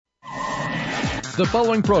The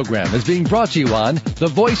following program is being brought to you on the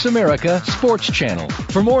Voice America Sports Channel.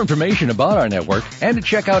 For more information about our network and to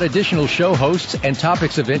check out additional show hosts and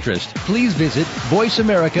topics of interest, please visit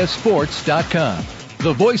voiceamericasports.com.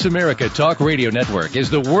 The Voice America Talk Radio Network is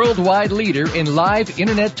the worldwide leader in live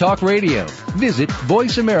Internet talk radio. Visit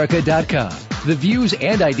voiceamerica.com. The views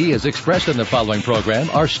and ideas expressed on the following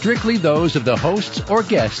program are strictly those of the hosts or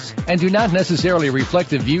guests and do not necessarily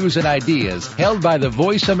reflect the views and ideas held by the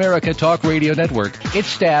Voice America Talk Radio Network, its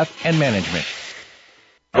staff, and management.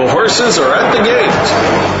 The horses are at the gate.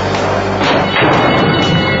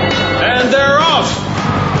 And they're off.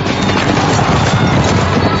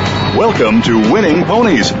 Welcome to Winning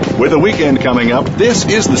Ponies. With the weekend coming up, this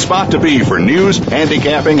is the spot to be for news,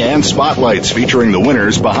 handicapping, and spotlights featuring the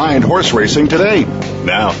winners behind horse racing today.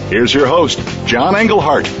 Now, here's your host, John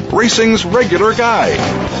Englehart, racing's regular guy.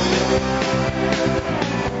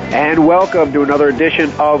 And welcome to another edition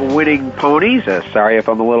of Winning Ponies. Sorry if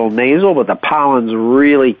I'm a little nasal, but the pollen's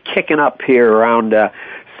really kicking up here around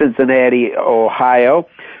Cincinnati, Ohio.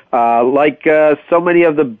 Like so many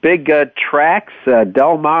of the big tracks,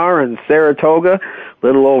 Del Mar and Saratoga,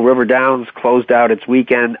 little old River Downs closed out its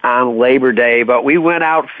weekend on Labor Day, but we went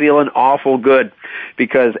out feeling awful good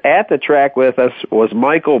because at the track with us was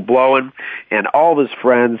Michael Blowen and all of his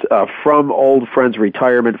friends from Old Friends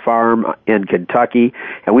Retirement Farm in Kentucky,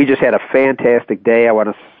 and we just had a fantastic day. I want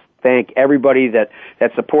to thank everybody that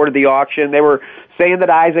supported the auction. They were saying that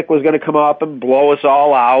Isaac was going to come up and blow us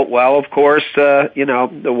all out. Well, of course, the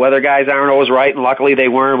weather guys aren't always right, and luckily they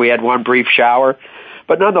weren't. We had one brief shower.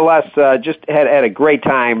 But nonetheless, just had a great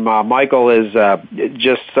time. Michael is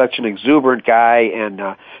just such an exuberant guy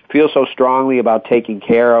and feels so strongly about taking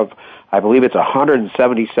care of, I believe it's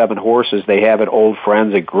 177 horses they have at Old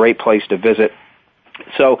Friends, a great place to visit.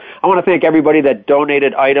 So I want to thank everybody that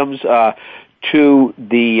donated items to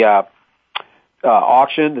the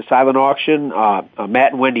auction, the silent auction.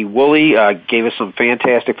 Matt and Wendy Woolley gave us some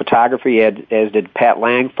fantastic photography, as did Pat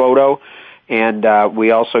Lang Photo. And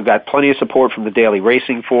we also got plenty of support from the Daily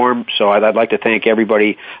Racing Forum. So I'd like to thank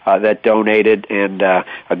everybody that donated, and a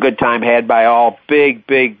good time had by all. Big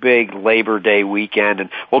Labor Day weekend. And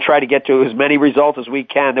we'll try to get to as many results as we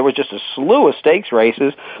can. There was just a slew of stakes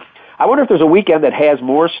races. I wonder if there's a weekend that has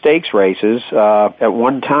more stakes races at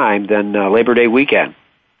one time than Labor Day weekend.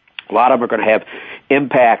 A lot of them are going to have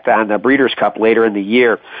impact on the Breeders' Cup later in the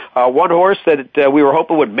year. One horse that we were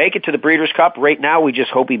hoping would make it to the Breeders' Cup, right now we just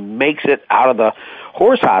hope he makes it out of the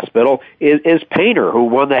horse hospital, is Painter, who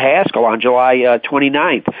won the Haskell on July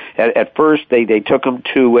 29th. At first, they took him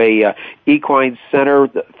to a equine center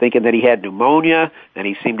thinking that he had pneumonia, and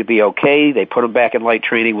he seemed to be okay. They put him back in light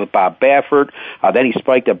training with Bob Baffert. Then he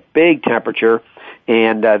spiked a big temperature,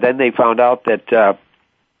 and then they found out that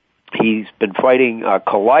he's been fighting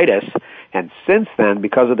colitis, and since then,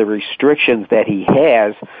 because of the restrictions that he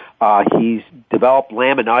has, he's developed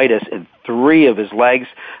laminitis in 3 of his legs.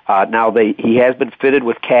 Now he has been fitted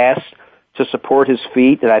with casts to support his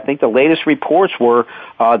feet, and I think the latest reports were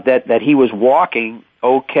that he was walking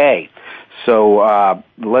okay. So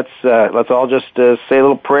let's all just say a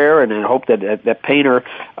little prayer and hope that Painter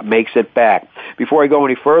makes it back. Before I go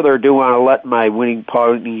any further, I do want to let my Winning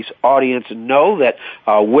Ponies audience know that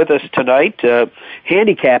with us tonight,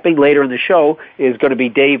 handicapping later in the show, is going to be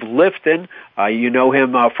Dave Litfin. You know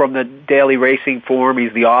him from the Daily Racing Forum.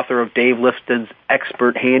 He's the author of Dave Lifton's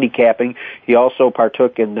Expert Handicapping. He also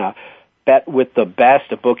partook in Bet with the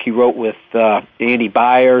Best, a book he wrote with Andy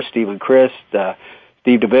Beyer, Stephen Christ,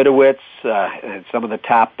 Steve Davidowitz, and some of the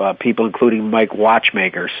top people, including Mike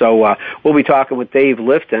Watchmaker. So we'll be talking with Dave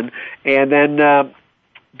Litfin. And then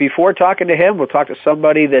before talking to him, we'll talk to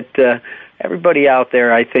somebody that everybody out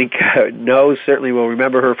there, I think, knows, certainly will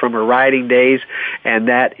remember her from her riding days, and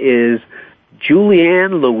that is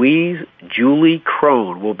Julianne Louise Julie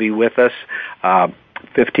Krone will be with us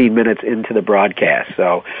 15 minutes into the broadcast.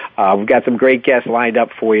 So we've got some great guests lined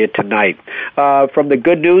up for you tonight. From the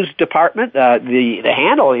good news department, the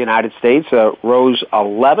handle of the United States rose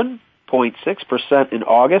 11.6% in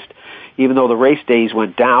August, even though the race days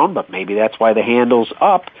went down, but maybe that's why the handle's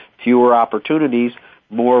up. Fewer opportunities,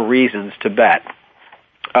 more reasons to bet.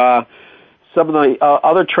 Some of the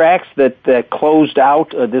other tracks that closed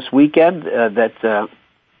out this weekend that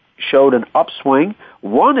showed an upswing.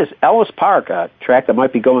 One is Ellis Park, a track that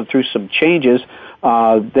might be going through some changes.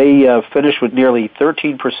 They finished with nearly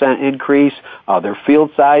 13% increase. Their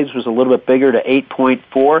field size was a little bit bigger to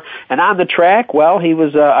 8.4. And on the track, well, he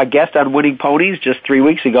was a guest on Winning Ponies just 3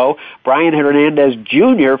 weeks ago. Brian Hernandez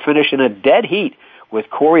Jr. finished in a dead heat with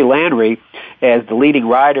Corey Landry as the leading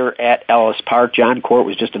rider at Ellis Park. John Court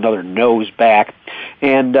was just another nose back.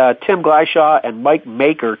 And Tim Gleishaw and Mike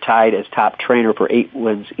Maker tied as top trainer for 8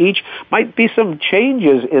 wins each. Might be some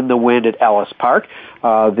changes in the wind at Ellis Park.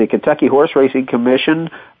 The Kentucky Horse Racing Commission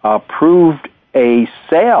approved a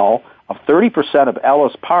sale of 30% of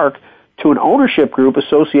Ellis Park to an ownership group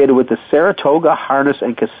associated with the Saratoga Harness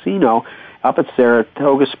and Casino up at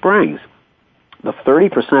Saratoga Springs. The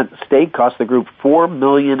 30% stake cost the group $4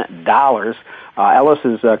 million. Ellis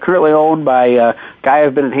is currently owned by a guy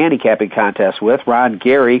I've been in handicapping contests with, Ron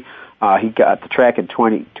Gary. He got the track in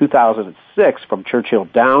 2006 from Churchill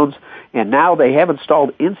Downs, and now they have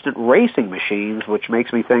installed instant racing machines, which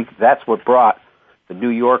makes me think that's what brought the New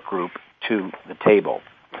York group to the table.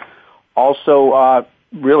 Also,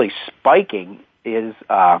 really spiking is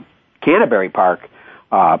Canterbury Park.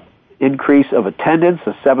 Increase of attendance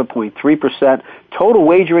of 7.3%. Total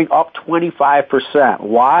wagering up 25%.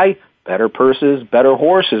 Why? Better purses, better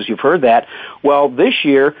horses. You've heard that. Well, this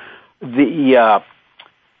year, the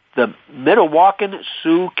Mdewakan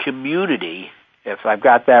Sioux community, if I've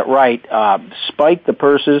got that right, spiked the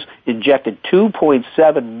purses, injected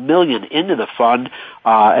 $2.7 million into the fund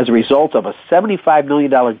as a result of a $75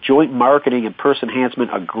 million joint marketing and purse enhancement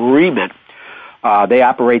agreement. They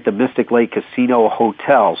operate the Mystic Lake Casino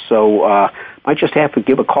Hotel, so might just have to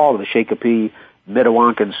give a call to the Shakopee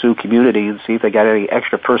Mdewakan Sioux community and see if they got any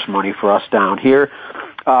extra purse money for us down here.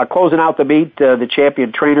 Closing out the meet, the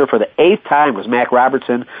champion trainer for the 8th time was Mac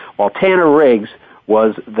Robertson, while Tanner Riggs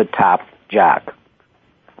was the top jock.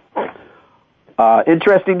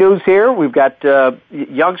 Interesting news here. We've got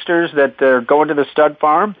youngsters that are going to the stud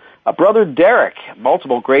farm. Brother Derek,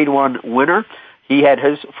 multiple Grade 1 winner. He had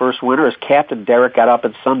his first winner as Captain Derek got up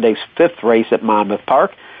in Sunday's 5th race at Monmouth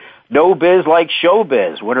Park. No Biz Like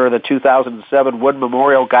Showbiz, winner of the 2007 Wood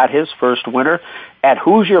Memorial, got his first winner at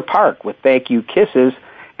Hoosier Park with Thank You Kisses.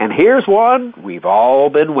 And here's one we've all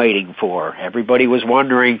been waiting for. Everybody was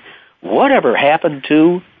wondering, whatever happened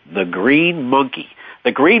to the Green Monkey?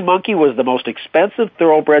 The Green Monkey was the most expensive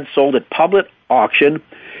thoroughbred sold at public auction,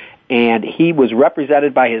 and he was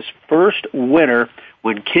represented by his first winner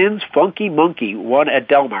when Kin's Funky Monkey won at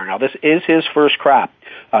Del Mar. Now, this is his first crop.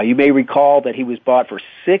 You may recall that he was bought for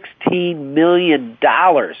 $16 million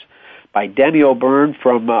by Demi O'Byrne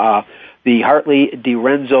from the Hartley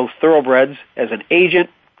DiRenzo Thoroughbreds as an agent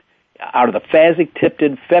out of the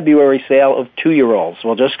Fazig-Tipton February sale of 2-year-olds.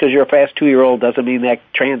 Well, just because you're a fast 2-year-old doesn't mean that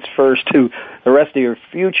transfers to the rest of your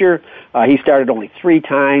future. He started only 3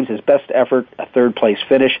 times. His best effort, a 3rd-place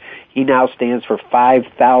finish. He now stands for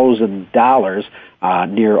 $5,000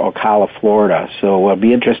 near Ocala, Florida. So it'll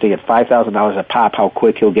be interesting at $5,000 a pop how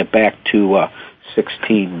quick he'll get back to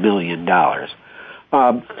 $16 million.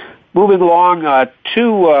 Moving along,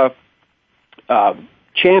 2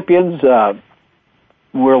 champions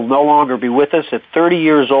will no longer be with us. At 30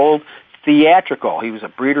 years old, Theatrical. He was a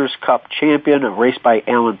Breeders' Cup champion, a race by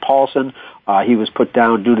Alan Paulson. He was put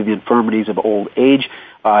down due to the infirmities of old age.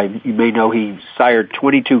 You may know he sired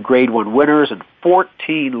 22 Grade 1 winners and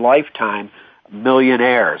 14 lifetime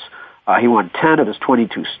millionaires. He won 10 of his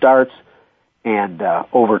 22 starts and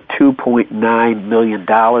over $2.9 million.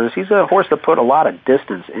 He's a horse that put a lot of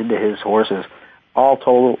distance into his horses. All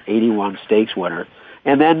total, 81 stakes winner.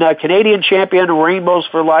 And then Canadian champion Rainbows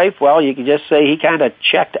for Life, well, you can just say he kind of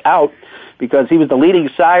checked out because he was the leading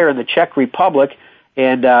sire in the Czech Republic,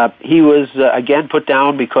 and he was, again, put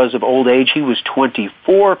down because of old age. He was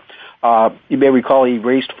 24. You may recall he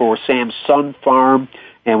raced for Sam's Sun Farm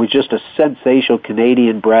and was just a sensational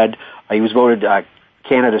Canadian bred. He was voted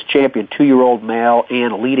Canada's champion 2-year-old male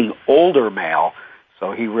and leading older male,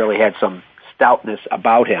 so he really had some stoutness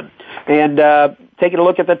about him. And taking a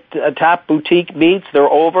look at the top boutique meets, they're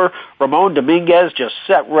over. Ramon Dominguez just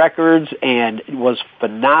set records and was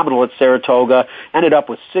phenomenal at Saratoga. Ended up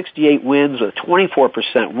with 68 wins with a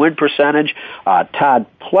 24% win percentage. Todd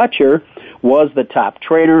Pletcher was the top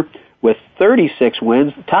trainer with 36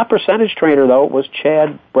 wins. The top percentage trainer, though, was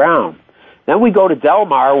Chad Brown. Then we go to Del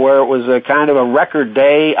Mar, where it was a kind of a record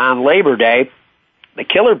day on Labor Day. The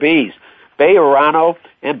Killer Bees, Bejarano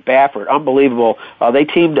and Baffert, unbelievable. They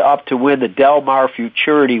teamed up to win the Del Mar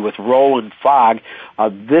Futurity with Roland Fogg.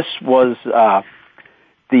 This was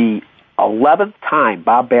the 11th time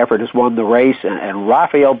Bob Baffert has won the race, and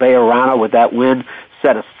Rafael Bejarano with that win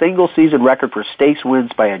set a single-season record for stakes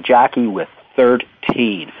wins by a jockey with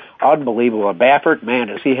 13. Unbelievable. Baffert, man,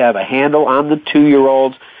 does he have a handle on the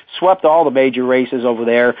 2-year-olds. swept all the major races over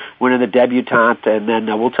there, winning the debutante, and then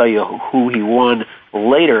we'll tell you who he won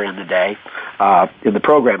later in the day, in the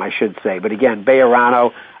program, I should say. But again,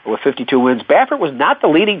 Bejarano with 52 wins. Baffert was not the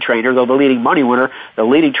leading trainer, though the leading money winner. The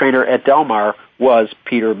leading trainer at Del Mar was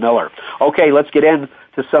Peter Miller. Okay, let's get into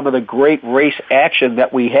some of the great race action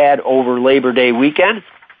that we had over Labor Day weekend.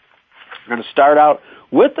 We're going to start out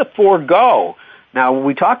with the Forego. Now,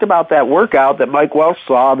 we talked about that workout that Mike Welch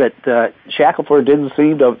saw that Shackelford didn't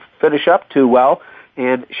seem to finish up too well,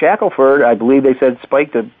 and Shackelford, I believe they said,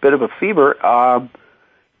 spiked a bit of a fever,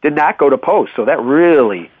 did not go to post, so that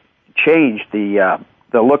really changed the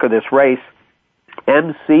look of this race.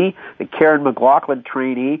 MC, the Karen McLaughlin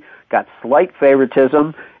trainee, got slight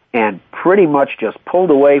favoritism and pretty much just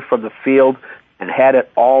pulled away from the field and had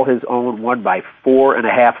it all his own, won by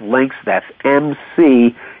 4.5 lengths. That's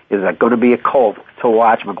MC. Is going to be a colt to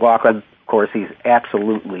watch. McLaughlin, of course, he's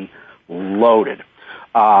absolutely loaded.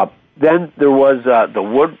 Then there was the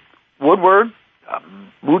Woodward,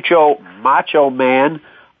 Mucho Macho Man,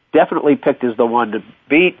 definitely picked as the one to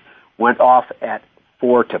beat, went off at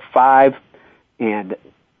 4-5, and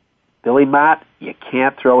Billy Mott, you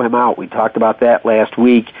can't throw him out. We talked about that last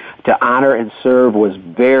week. To Honor and Serve was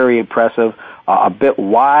very impressive, a bit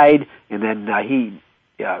wide, and then he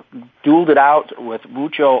dueled it out with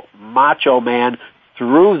Mucho Macho Man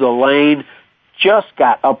through the lane, just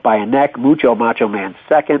got up by a neck. Mucho Macho Man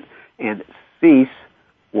second, and Cease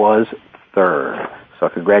was third. So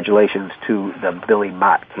congratulations to the Billy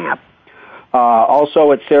Mott camp.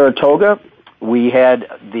 Also at Saratoga, we had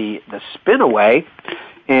the spin-away,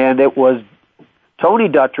 and it was Tony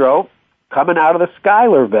Dutrow coming out of the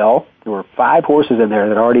Schuylerville. There were 5 horses in there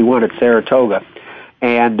that already won at Saratoga,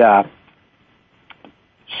 and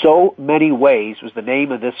So Many Ways was the name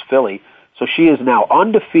of this filly. So she is now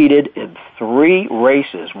undefeated in 3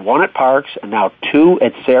 races, 1 at Parks and now 2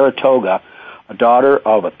 at Saratoga, a daughter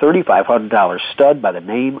of a $3,500 stud by the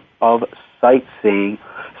name of Sightseeing.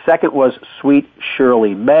 Second was Sweet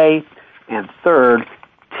Shirley May, and third,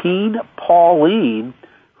 Teen Pauline,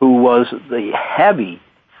 who was the heavy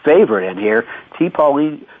favorite in here. T.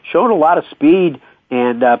 Pauline showed a lot of speed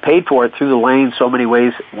and paid for it through the lane. So Many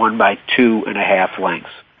Ways won by 2.5 lengths.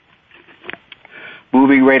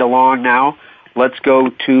 Moving right along now, let's go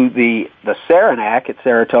to the Saranac at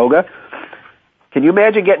Saratoga. Can you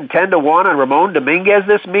imagine getting 10-1 on Ramon Dominguez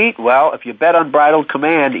this meet? Well, if you bet Unbridled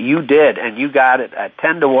Command, you did, and you got it at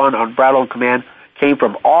 10-1. Unbridled Command came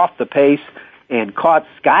from off the pace and caught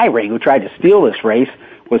Skyring, who tried to steal this race,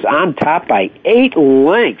 was on top by 8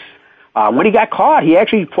 lengths. When he got caught, he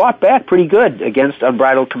actually fought back pretty good against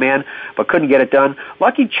Unbridled Command, but couldn't get it done.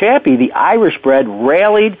 Lucky Chappie, the Irish bred,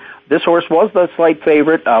 rallied. This horse was the slight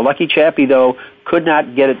favorite. Lucky Chappie, though, could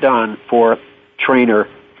not get it done for trainer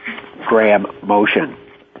Graham Motion.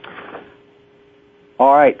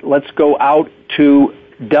 All right, let's go out to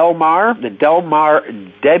Del Mar, the Del Mar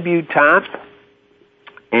debutante,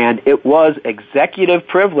 and it was Executive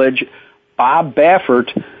Privilege. Bob Baffert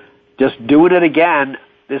just doing it again.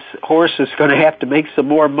 This horse is going to have to make some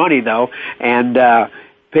more money, though, and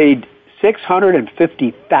paid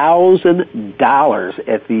 $650,000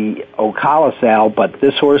 at the Ocala sale, but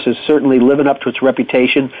this horse is certainly living up to its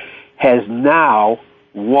reputation, has now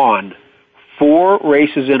won 4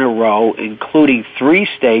 races in a row, including 3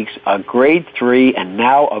 stakes, a grade 3, and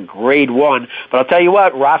now a grade 1. But I'll tell you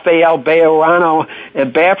what, Rafael Bejarano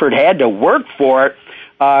and Baffert had to work for it.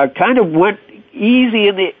 Kind of went easy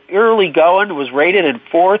in the early going, was rated in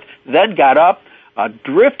 4th, then got up,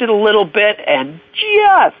 drifted a little bit, and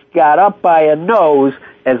just got up by a nose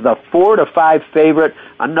as the 4-5 favorite.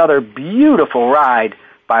 Another beautiful ride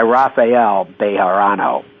by Rafael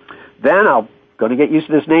Bejarano. Then I'm going to get used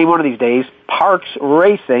to this name one of these days. Parks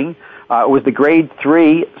Racing was the grade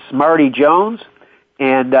 3 Smarty Jones,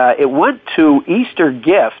 and it went to Easter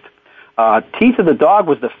Gift. Teeth of the Dog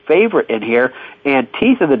was the favorite in here, and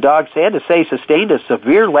Teeth of the Dog, sad to say, sustained a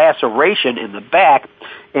severe laceration in the back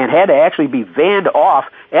and had to actually be vanned off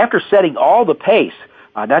after setting all the pace.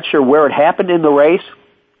 Not sure where it happened in the race.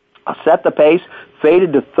 Set the pace,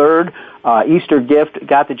 faded to 3rd. Easter Gift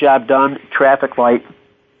got the job done. Traffic Light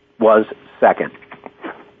was 2nd.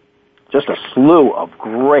 Just a slew of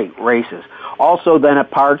great races. Also then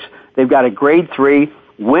at Parks, they've got a grade 3,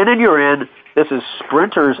 Win and You're In. This is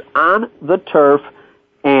Sprinters on the Turf,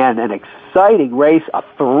 and an exciting race, a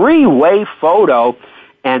 3-way photo,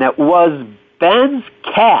 and it was Ben's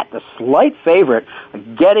Cat, the slight favorite,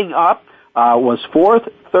 getting up, was 4th,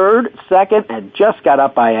 3rd, 2nd, and just got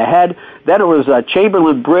up by a head. Then it was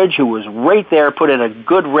Chamberlain Bridge, who was right there, put in a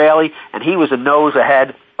good rally, and he was a nose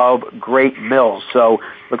ahead of Great Mills. So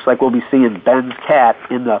looks like we'll be seeing Ben's Cat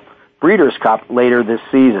in the Breeders' Cup later this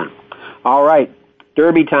season. All right,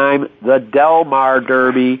 Derby time, the Del Mar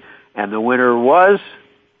Derby, and the winner was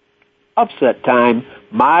upset time.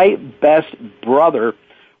 My Best Brother,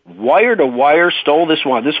 wire to wire, stole this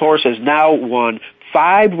one. This horse has now won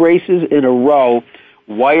 5 races in a row,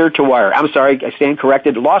 wire to wire. I'm sorry, I stand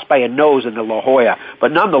corrected. Lost by a nose in the La Jolla.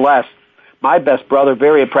 But nonetheless, My Best Brother,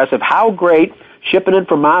 very impressive. How great. Shipping in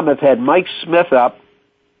from Monmouth had Mike Smith up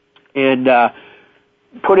and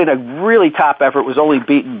put in a really top effort. Was only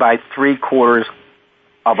beaten by 3/4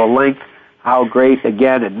 of a length. How great.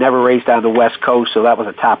 Again, it never raced on the West Coast, so that was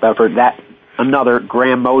a top effort. That another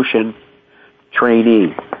Grand Motion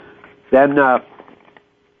trainee. Then out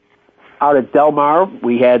at Del Mar,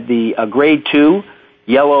 we had the Grade 2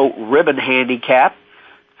 Yellow Ribbon Handicap.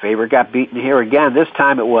 Favorite got beaten here again. This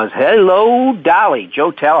time it was Hello Dolly.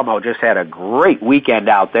 Joe Talamo just had a great weekend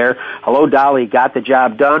out there. Hello Dolly got the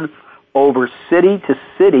job done over City to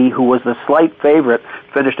City, who was the slight favorite,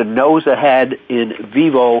 finished a nose ahead in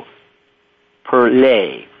Vivo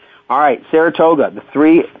Perlay. All right, Saratoga, the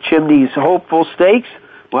 3 Chimneys Hopeful Stakes.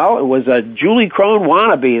 Well, it was a Julie Krone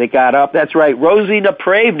wannabe that got up. That's right, Rosie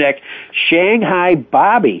Napravnik, Shanghai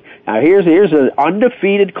Bobby. Now here's an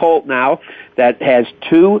undefeated colt now that has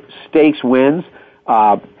 2 stakes wins.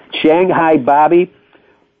 Shanghai Bobby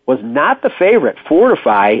was not the favorite.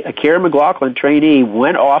 Fortify, a Karen McLaughlin trainee,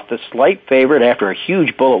 went off the slight favorite after a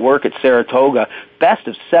huge bullet work at Saratoga. Best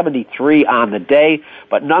of 73 on the day,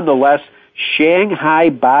 but nonetheless, Shanghai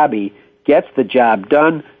Bobby gets the job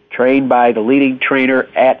done, trained by the leading trainer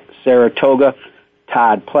at Saratoga,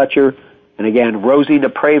 Todd Pletcher. And again, Rosie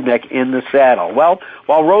Napravnik in the saddle. Well,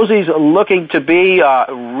 while Rosie's looking to be a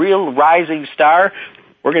real rising star,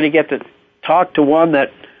 we're going to get to talk to one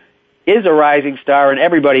that is a rising star in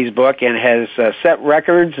everybody's book and has set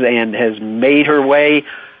records and has made her way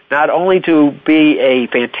not only to be a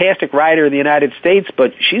fantastic rider in the United States,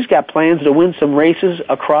 but she's got plans to win some races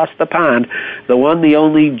across the pond. The one, the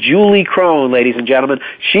only Julie Krone, ladies and gentlemen.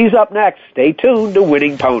 She's up next. Stay tuned to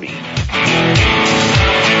Winning Ponies.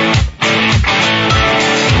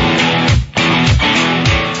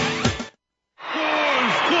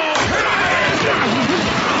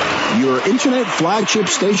 Your internet flagship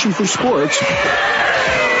station for sports.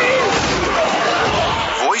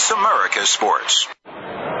 Voice America Sports.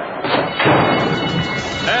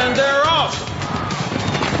 And they're off.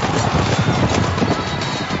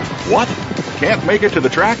 What? Can't make it to the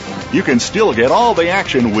track? You can still get all the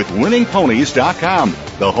action with winningponies.com,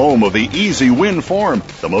 the home of the easy win form,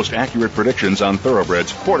 the most accurate predictions on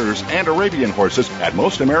thoroughbreds, quarters, and Arabian horses at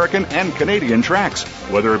most American and Canadian tracks.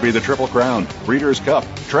 Whether it be the Triple Crown, Breeders' Cup,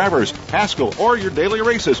 Travers, Haskell, or your daily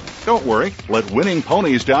races, don't worry. Let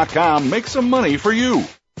winningponies.com make some money for you.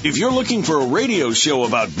 If you're looking for a radio show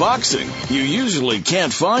about boxing, you usually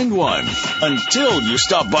can't find one until you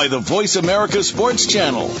stop by the Voice America Sports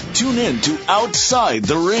Channel. Tune in to Outside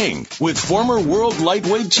the Ring with former world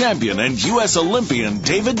lightweight champion and U.S. Olympian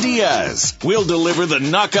David Diaz. We'll deliver the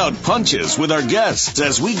knockout punches with our guests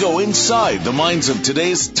as we go inside the minds of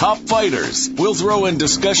today's top fighters. We'll throw in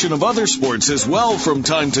discussion of other sports as well from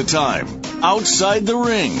time to time. Outside the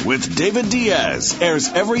Ring with David Diaz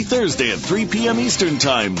airs every Thursday at 3 p.m. Eastern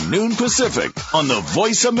Time, noon Pacific, on the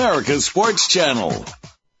Voice America Sports Channel. The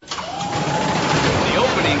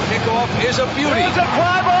opening kickoff is a beauty. Here's a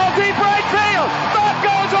fly ball deep right field. Back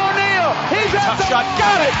goes O'Neal. He's at the shot.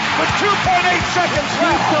 Got it with 2.8 seconds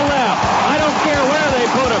left. To left. I don't care where they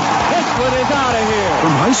put him. This one is out of here.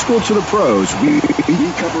 From high school to the pros, we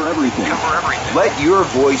cover everything. Let your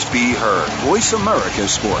voice be heard. Voice America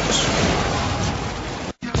Sports.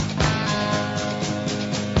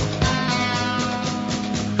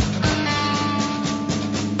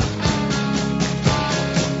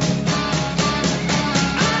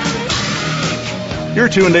 You're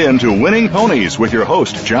tuned in to Winning Ponies with your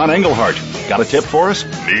host, John Englehart. Got a tip for us?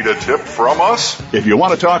 Need a tip from us? If you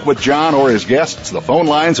want to talk with John or his guests, the phone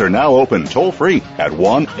lines are now open toll-free at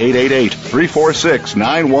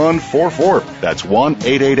 1-888-346-9144. That's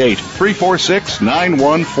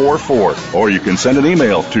 1-888-346-9144. Or you can send an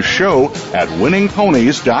email to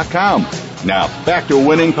show@winningponies.com. Now, back to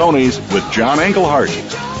Winning Ponies with John Englehart.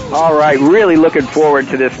 All right, really looking forward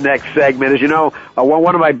to this next segment. As you know,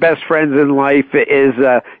 one of my best friends in life is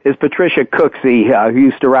Patricia Cooksey, who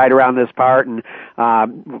used to ride around this part and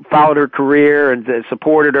followed her career and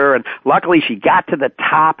supported her. And luckily, she got to the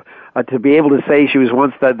top to be able to say she was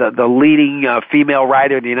once the leading female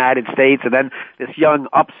rider in the United States, and then this young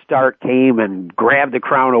upstart came and grabbed the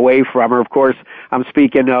crown away from her. Of course, I'm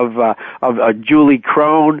speaking of Julie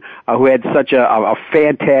Krone, who had such a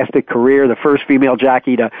fantastic career, the first female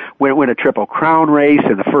jockey to win a Triple Crown race,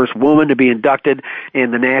 and the first woman to be inducted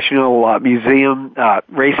in the National Museum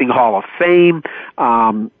Racing Hall of Fame.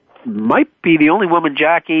 Might be the only woman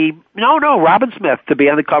jockey, Robin Smith, to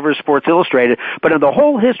be on the cover of Sports Illustrated. But in the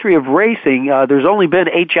whole history of racing, there's only been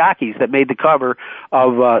 8 jockeys that made the cover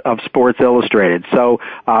of Sports Illustrated. So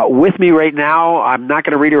with me right now, I'm not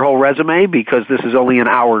going to read her whole resume because this is only an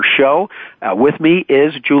hour show. With me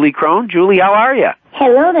is Julie Krone. Julie, how are you?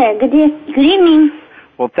 Hello there. Good evening.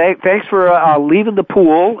 Well, thanks for leaving the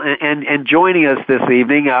pool and joining us this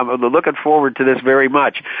evening. I'm looking forward to this very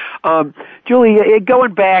much. Julie,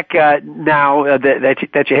 going back now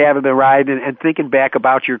that you haven't been riding and thinking back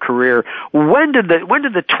about your career, when did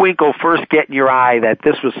the twinkle first get in your eye that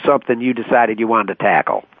this was something you decided you wanted to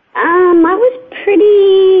tackle? I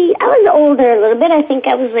was older a little bit. I think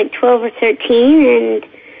I was like 12 or 13,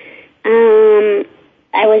 and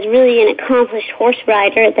I was really an accomplished horse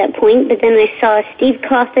rider at that point, but then I saw Steve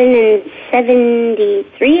Coffin in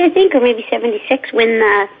 73, I think, or maybe 76, win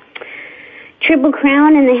the Triple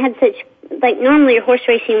Crown, and they had such, normally horse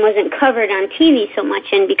racing wasn't covered on TV so much,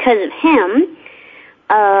 and because of him,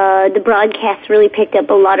 the broadcast really picked up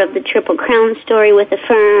a lot of the Triple Crown story with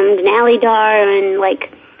Affirmed and Alydar, and,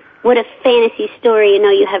 what a fantasy story.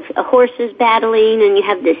 You have horses battling, and you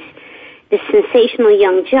have this sensational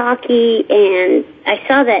young jockey, and I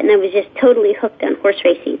saw that, and I was just totally hooked on horse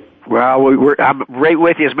racing. Well, I'm right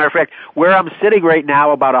with you. As a matter of fact, where I'm sitting right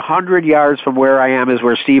now, about 100 yards from where I am, is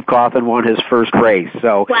where Steve Coffin won his first race.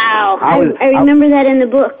 So wow, I remember that in the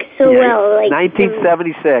book so well.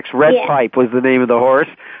 1976, Red Pipe was the name of the horse.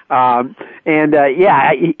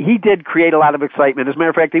 He did create a lot of excitement. As a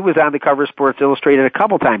matter of fact, he was on the cover of Sports Illustrated a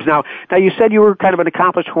couple times. Now you said you were kind of an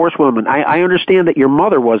accomplished horsewoman. I understand that your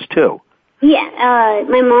mother was too. Yeah,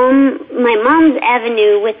 my mom's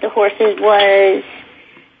avenue with the horses was,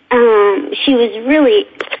 she was really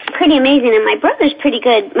pretty amazing, and my brother's pretty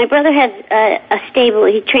good. My brother has a stable.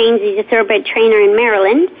 He's a thoroughbred trainer in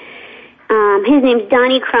Maryland. His name's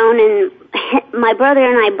Donnie Krone, and my brother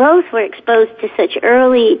and I both were exposed to such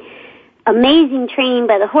early, amazing training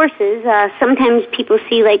by the horses. Sometimes people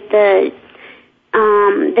see the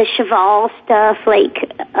cheval stuff,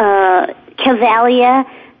 Cavalia.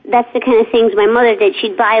 That's the kind of things my mother did.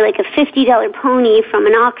 She'd buy a $50 pony from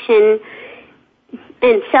an auction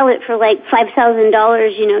and sell it for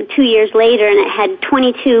 $5,000, 2 years later, and it had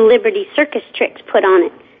 22 Liberty Circus tricks put on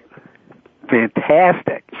it.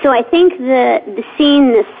 Fantastic. So I think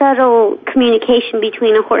the subtle communication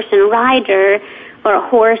between a horse and a rider, or a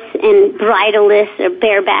horse and bridleless or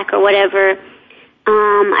bareback or whatever,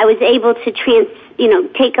 I was able to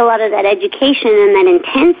take a lot of that education and that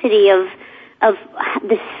intensity of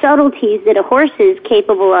the subtleties that a horse is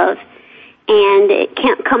capable of, and it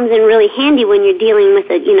comes in really handy when you're dealing with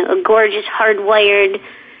a gorgeous, hardwired,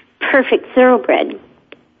 perfect thoroughbred.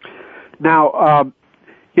 Now,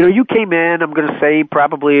 you came in, I'm going to say,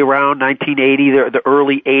 probably around 1980, the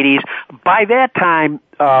early 80s. By that time,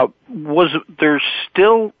 was there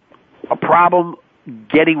still a problem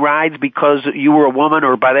getting rides because you were a woman,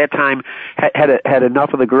 or by that time had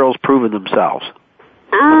enough of the girls proven themselves?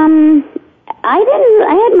 I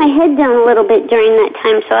had my head down a little bit during that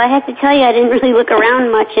time, so I have to tell you I didn't really look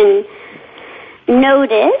around much and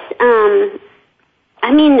notice.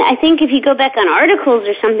 I think if you go back on articles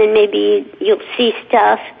or something, maybe you'll see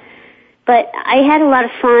stuff. But I had a lot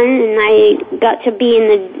of fun, and I got to be in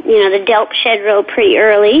the Delp shed row pretty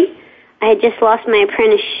early. I had just lost my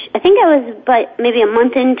apprentice. I think I was maybe a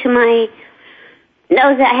month into I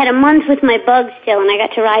had a month with my bug still, and I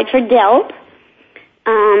got to ride for Delp.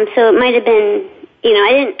 So it might have been,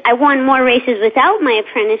 I won more races without my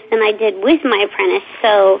apprentice than I did with my apprentice,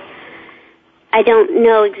 so I don't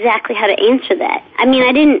know exactly how to answer that. I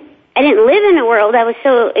didn't live in a world. I was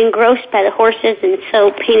so engrossed by the horses and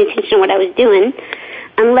so paying attention to what I was doing.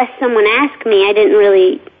 Unless someone asked me, I didn't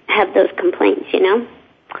really have those complaints,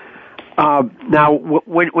 Now,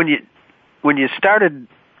 when you started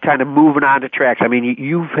kind of moving on to tracks,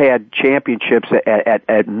 you've had championships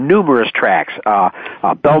at numerous tracks,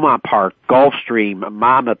 Belmont Park, Gulfstream,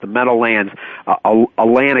 Monmouth, the Meadowlands,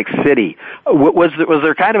 Atlantic City. Was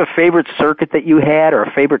there kind of a favorite circuit that you had, or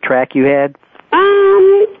a favorite track you had?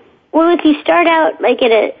 Well, if you start out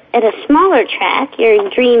at a smaller track, your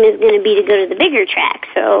dream is going to be to go to the bigger track.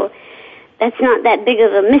 So that's not that big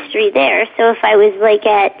of a mystery there. So if I was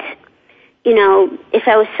if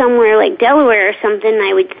I was somewhere like Delaware or something,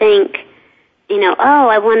 I would think,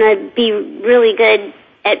 I want to be really good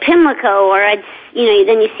at Pimlico, or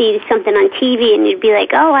then you see something on TV and you'd be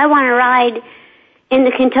like, oh, I want to ride in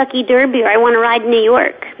the Kentucky Derby, or I want to ride in New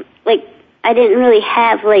York. Like, I didn't really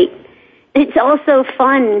have, it's also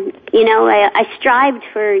fun, I strived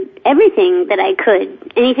for everything that I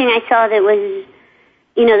could. Anything I saw that was,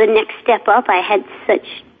 the next step up,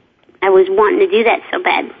 I was wanting to do that so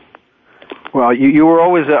bad. Well, you were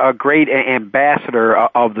always a great ambassador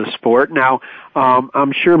of the sport. Now,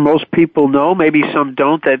 I'm sure most people know, maybe some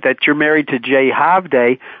don't, that you're married to Jay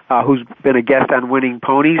Hovdey, who's been a guest on Winning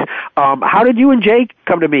Ponies. How did you and Jay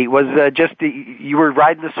come to meet? Was you were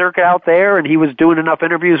riding the circuit out there, and he was doing enough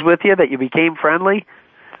interviews with you that you became friendly?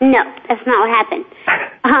 No, that's not what happened.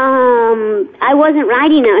 I wasn't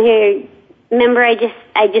riding out here. Remember, I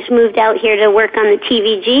just moved out here to work on the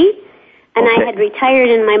TVG. And okay. I had retired,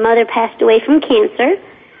 and my mother passed away from cancer.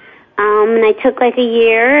 And I took a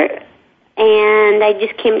year, and I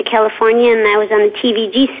just came to California, and I was on the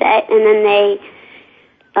TVG set, and then they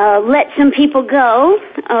let some people go,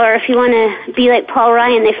 or if you want to be like Paul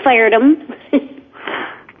Ryan, they fired them.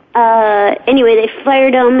 Anyway, they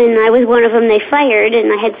fired them, and I was one of them they fired, and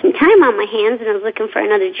I had some time on my hands, and I was looking for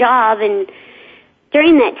another job, and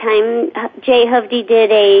during that time, Jay Hovdey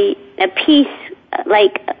did a piece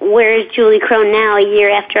Where's Julie Krone Now, a year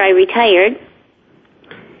after I retired.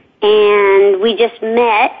 And we just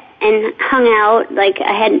met and hung out. I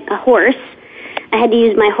had a horse. I had to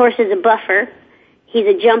use my horse as a buffer. He's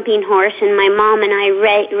a jumping horse, and my mom and I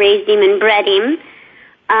raised him and bred him.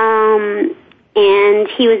 And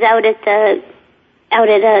he was out at a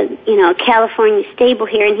California stable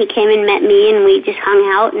here, and he came and met me, and we just hung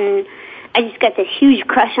out, and I just got this huge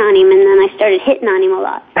crush on him, and then I started hitting on him a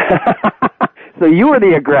lot. So you were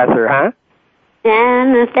the aggressor, huh?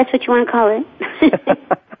 Yeah, if that's what you want to call it.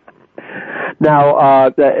 Now,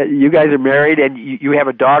 you guys are married, and you have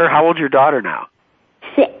a daughter. How old's your daughter now?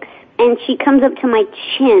 6, and she comes up to my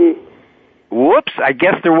chin. Whoops, I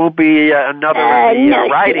guess there won't be another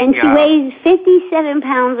riding. And she weighs 57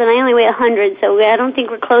 pounds, and I only weigh 100, so I don't think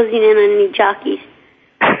we're closing in on any jockeys.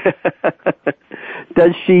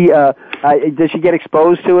 Does she get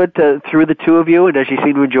exposed to it through the two of you, and does she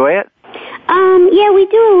seem to enjoy it? Yeah, we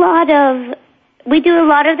do a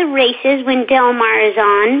lot of the races when Del Mar is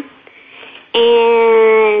on,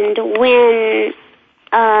 and when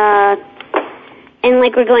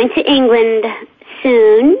we're going to England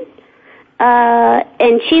soon,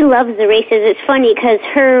 and she loves the races. It's funny because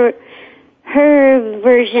her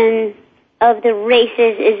version of the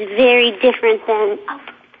races is very different than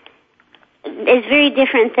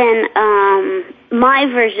my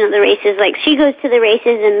version of the races. Like, she goes to the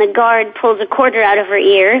races and the guard pulls a quarter out of her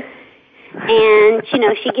ear, and she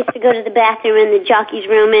gets to go to the bathroom in the jockey's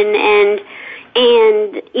room, and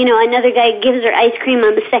another guy gives her ice cream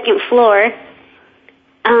on the second floor.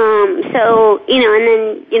 And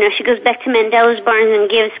then she goes back to Mandela's barns and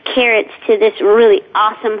gives carrots to this really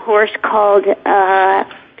awesome horse called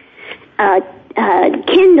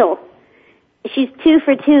Kindle. She's 2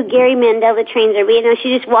 for 2. Gary Mandela trains her, but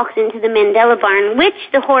she just walks into the Mandela barn, which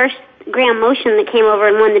the horse, Graham Motion, that came over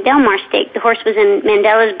and won the Del Mar Stake, the horse was in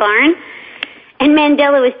Mandela's barn, and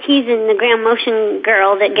Mandela was teasing the Graham Motion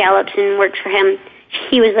girl that gallops and works for him.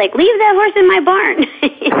 He was like, leave that horse in my barn.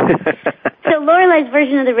 So Lorelei's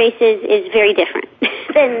version of the races is very different.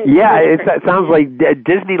 It sounds like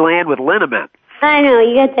Disneyland with liniment. I know,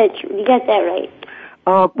 you got that right.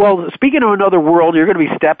 Well, speaking of another world, you're going to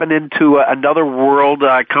be stepping into another world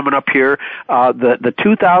coming up here, the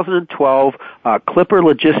 2012 Clipper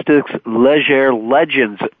Logistics Leger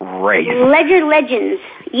Legends race. Leger Legends.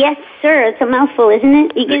 Yes, sir. It's a mouthful, isn't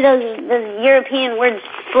it? You get those European words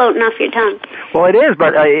floating off your tongue. Well, it is,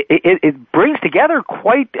 but it brings together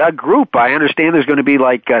quite a group. I understand there's going to be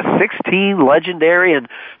 16 legendary and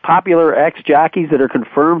popular ex-jockeys that are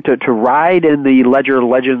confirmed to ride in the Leger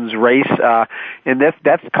Legends race, and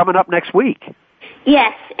that's coming up next week.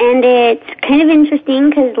 Yes, and it's kind of interesting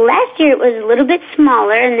because last year it was a little bit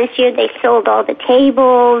smaller, and this year they sold all the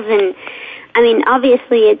tables, and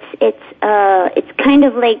obviously it's kind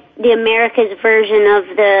of like the America's version of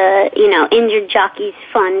the Injured Jockeys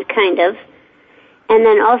Fund, kind of, and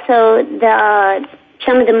then also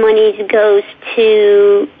some of the money goes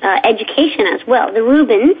to education as well. The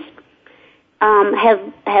Rubens have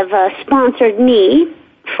sponsored me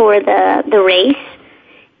for the race.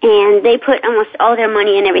 And they put almost all their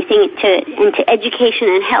money and everything into education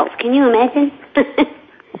and health. Can you imagine?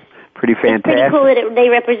 Pretty fantastic. It's pretty cool that they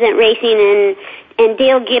represent racing, and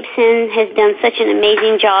Dale Gibson has done such an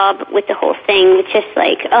amazing job with the whole thing. It's just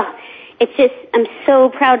it's just, I'm so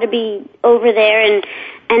proud to be over there, and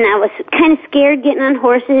I was kind of scared getting on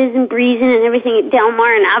horses and breezing and everything at Del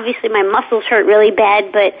Mar, and obviously my muscles hurt really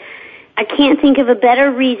bad, but I can't think of a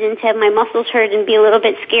better reason to have my muscles hurt and be a little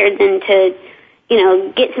bit scared than to,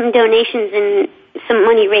 get some donations and some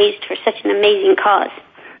money raised for such an amazing cause.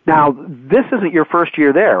 Now, this isn't your first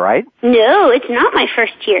year there, right? No, it's not my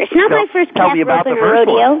first year. It's not my first calf rope in a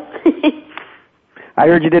rodeo. I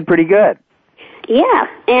heard you did pretty good. Yeah,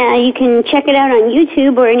 you can check it out on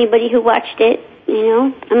YouTube or anybody who watched it,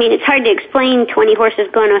 I mean, it's hard to explain 20 horses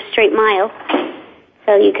going a straight mile,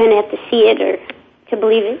 so you kind of have to see it or to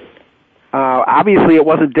believe it. Obviously, it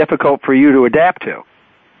wasn't difficult for you to adapt to.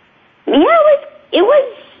 Yeah, it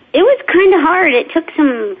was kind of hard. It took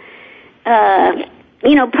some,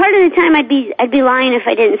 part of the time I'd be lying if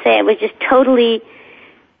I didn't say I was just totally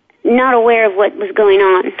not aware of what was going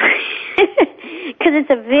on. Because it's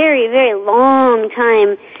a very, very long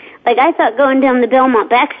time. Like, I thought going down the Belmont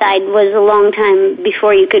backside was a long time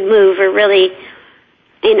before you could move or really,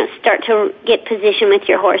 start to get position with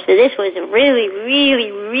your horse. So this was a really,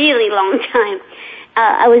 really, really long time.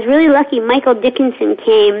 I was really lucky. Michael Dickinson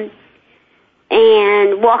came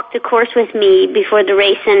and walked the course with me before the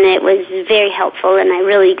race, and it was very helpful, and I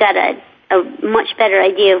really got a much better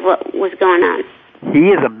idea of what was going on.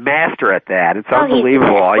 He is a master at that. It's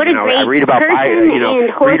unbelievable. What a great I read about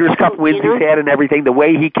Breeders' Cup wins he's had and everything, the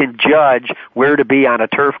way he can judge where to be on a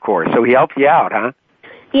turf course. So he helped you out, huh?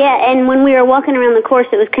 Yeah, and when we were walking around the course,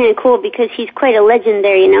 it was kind of cool because he's quite a legend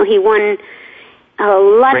there. He won a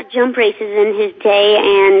lot of jump races in his day,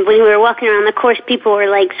 and when we were walking around the course, people were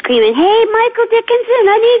like screaming, "Hey, Michael Dickinson,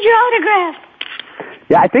 I need your autograph."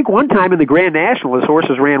 Yeah, I think one time in the Grand National, his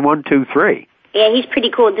horses ran 1, 2, 3. Yeah, he's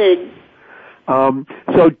pretty cool dude.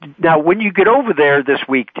 So now, when you get over there this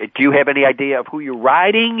week, do you have any idea of who you're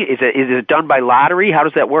riding? Is it done by lottery? How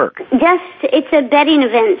does that work? It's a betting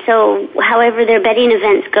event. So, however their betting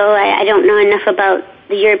events go, I don't know enough about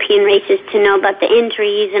the European races to know about the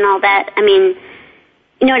entries and all that. I mean,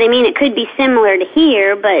 you know what I mean? It could be similar to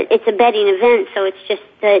here, but it's a betting event, so it's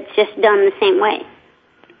just done the same way.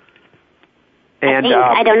 And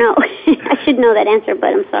I don't know. I should know that answer, but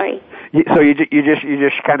I'm sorry. So you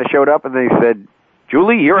just kind of showed up and they said,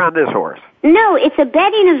 "Julie, you're on this horse." No, it's a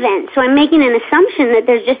betting event, so I'm making an assumption that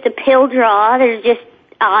there's just a pill draw, there's just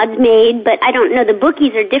odds made, but I don't know. The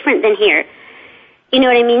bookies are different than here. You know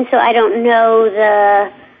what I mean? So I don't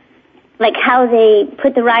know how they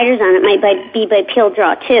put the riders on. It might be by pill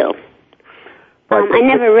draw too. I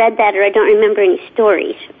never read that, or I don't remember any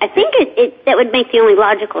stories. I think that would make the only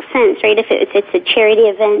logical sense, right? If it's a charity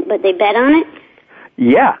event, but they bet on it.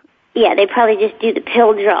 Yeah. Yeah, they probably just do the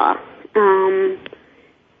pill draw,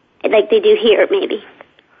 like they do here, maybe.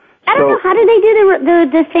 I don't know. How do they do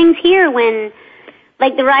the things here when,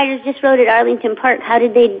 like, the riders just rode at Arlington Park? How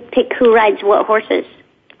did they pick who rides what horses?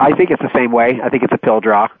 I think it's the same way. I think it's a pill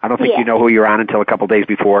draw. I don't think you know who you're on until a couple days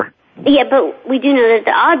before. Yeah, but we do know that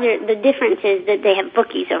the difference is that they have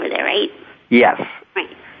bookies over there, right? Yes. Right.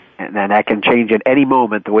 And then that can change at any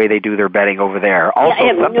moment the way they do their betting over there. Also,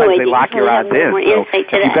 sometimes they lock your odds in. So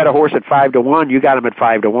if you bet a horse at 5-1, you got him at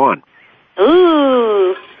 5-1.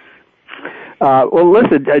 Ooh. Well,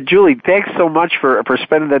 listen, Julie, thanks so much for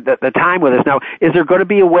spending the time with us. Now, is there going to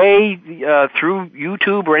be a way through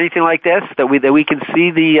YouTube or anything like this that we can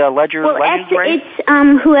see the Ledger Legends race?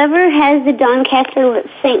 It's whoever has the Doncaster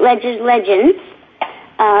St. Ledger's Legends,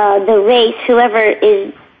 the race, whoever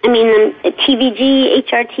is, TVG,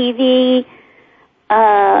 HRTV,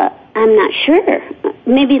 I'm not sure.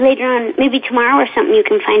 Maybe later on, maybe tomorrow or something you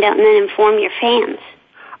can find out and then inform your fans.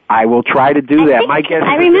 I will try to do that. My guess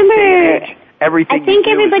is everything. I think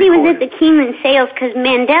everybody was at the Keeneland sales because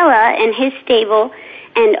Mandela and his stable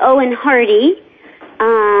and Owen Hardy,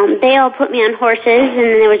 they all put me on horses, and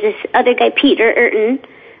then there was this other guy, Peter Urton.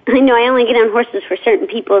 I know I only get on horses for certain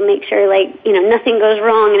people and make sure, nothing goes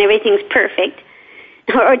wrong and everything's perfect,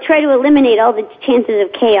 or try to eliminate all the chances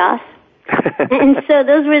of chaos. And so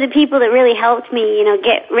those were the people that really helped me,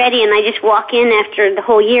 get ready, and I just walk in after the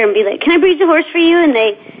whole year and be like, "Can I breeze a horse for you?" And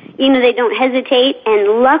they, they don't hesitate,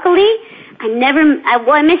 and luckily,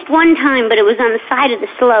 I missed one time, but it was on the side of the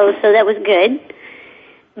slow, so that was good.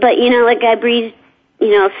 But, I breezed,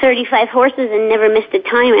 35 horses and never missed a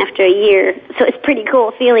time after a year, so it's a pretty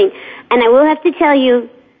cool feeling. And I will have to tell you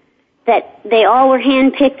that they all were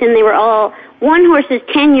hand-picked, and they were all, one horse is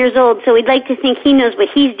 10 years old, so we'd like to think he knows what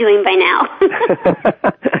he's doing by now.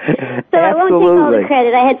 So I won't take all the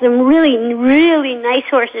credit. I had some really, really nice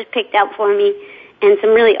horses picked out for me, and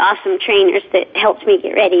some really awesome trainers that helped me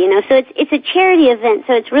get ready, So it's a charity event,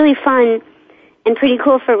 so it's really fun and pretty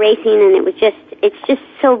cool for racing, and it's just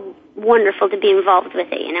so wonderful to be involved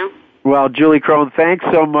with it, you know. Well, Julie Krone, thanks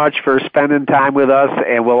so much for spending time with us,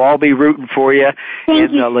 and we'll all be rooting for you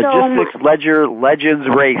in the Logistics Ledger Legends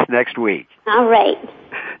race next week. All right.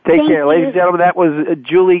 Take care. Ladies and gentlemen, that was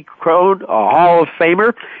Julie Krone, a Hall of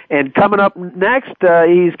Famer. And coming up next,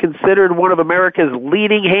 he's considered one of America's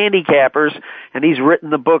leading handicappers, and he's written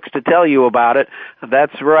the books to tell you about it.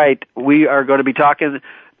 That's right. We are going to be talking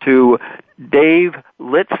to Dave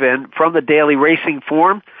Litfin from the Daily Racing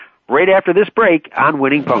Form right after this break on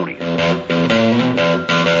Winning Ponies.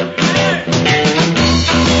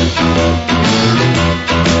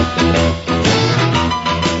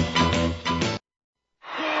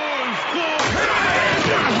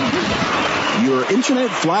 Your internet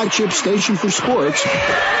flagship station for sports.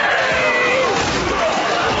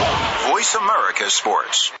 Voice America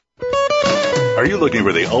Sports. Are you looking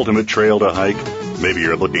for the ultimate trail to hike? Maybe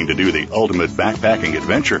you're looking to do the ultimate backpacking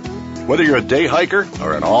adventure. Whether you're a day hiker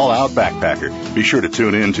or an all-out backpacker, be sure to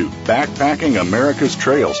tune in to Backpacking America's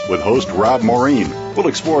Trails with host Rob Maureen. We'll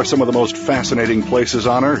explore some of the most fascinating places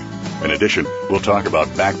on Earth. In addition, we'll talk about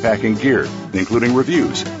backpacking gear, including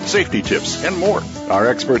reviews, safety tips, and more. Our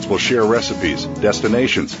experts will share recipes,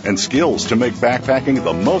 destinations, and skills to make backpacking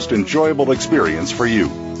the most enjoyable experience for you.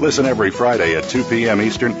 Listen every Friday at 2 p.m.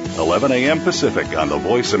 Eastern, 11 a.m. Pacific on the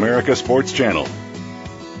Voice America Sports Channel.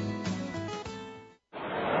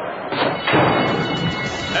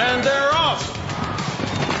 And they're off.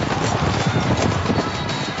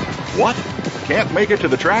 What? Can't make it to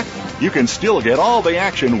the track? You can still get all the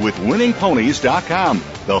action with winningponies.com,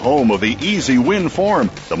 the home of the easy win form,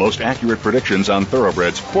 the most accurate predictions on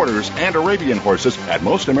thoroughbreds, quarters, and Arabian horses at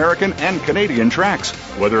most American and Canadian tracks.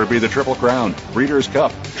 Whether it be the Triple Crown, Breeders'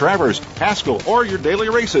 Cup, Travers, Haskell, or your daily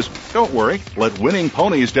races, don't worry. Let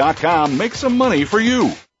winningponies.com make some money for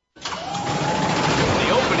you. The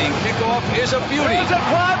opening kickoff is a beauty. There's a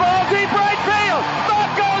fly ball deep right field.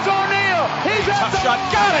 Back goes O'Neill. He's at the shot.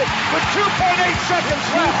 Got it with 2.8 seconds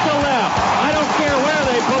left. To left. I don't care where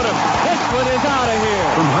they put him. This one is out of here.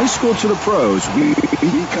 From high school to the pros, we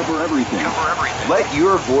cover everything. Let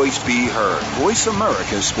your voice be heard. Voice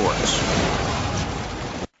America Sports.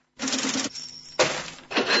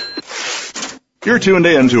 You're tuned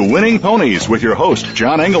in to Winning Ponies with your host,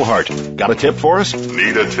 John Englehart. Got a tip for us?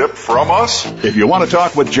 Need a tip from us? If you want to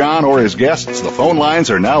talk with John or his guests, the phone lines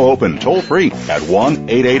are now open toll-free at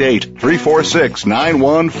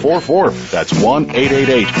 1-888-346-9144. That's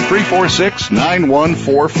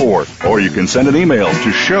 1-888-346-9144. Or you can send an email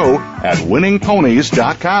to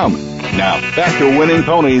show@winningponies.com. Now, back to Winning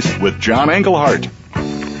Ponies with John Englehart.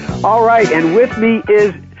 All right, and with me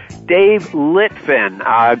is Dave Litfin.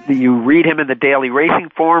 You read him in the Daily Racing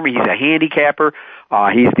Form. He's a handicapper.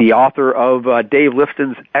 He's the author of Dave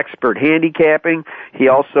Litfin's Expert Handicapping. He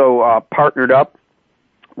also partnered up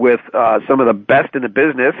with some of the best in the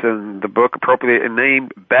business, and the book appropriately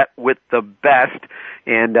named Bet with the Best,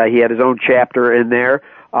 and he had his own chapter in there.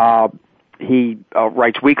 He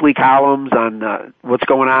writes weekly columns on what's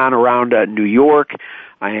going on around New York,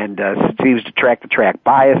 and seems to track the track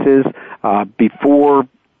biases. Before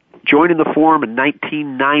joining the Forum in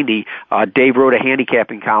 1990, Dave wrote a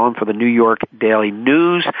handicapping column for the New York Daily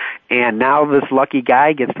News, and now this lucky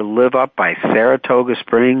guy gets to live up by Saratoga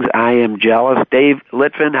Springs. I am jealous. Dave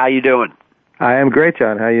Litfin, how you doing? I am great,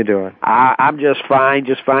 John. How you doing? I'm just fine,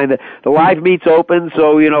 The live meet's open,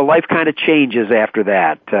 so, life kind of changes after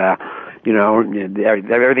that.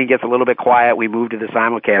 Everything gets a little bit quiet. We moved to the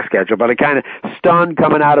simulcast schedule, but it kind of stunned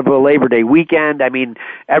coming out of a Labor Day weekend. I mean,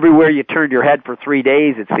 everywhere you turned your head for 3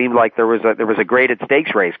 days, it seemed like there was a graded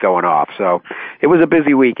stakes race going off. So it was a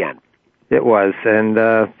busy weekend. It was, and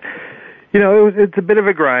it's a bit of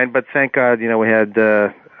a grind, but thank God, we had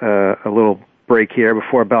a little break here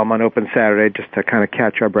before Belmont opened Saturday, just to kind of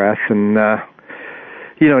catch our breath, and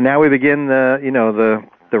now we begin the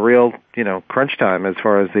real, crunch time as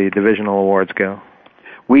far as the divisional awards go.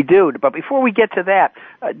 We do, but before we get to that,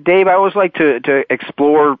 Dave, I always like to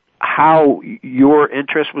explore how your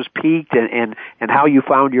interest was piqued and how you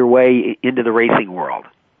found your way into the racing world.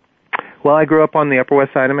 Well, I grew up on the Upper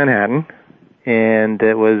West Side of Manhattan, and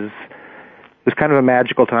it was kind of a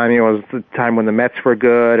magical time. It was the time when the Mets were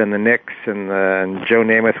good, and the Knicks, and Joe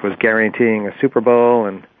Namath was guaranteeing a Super Bowl,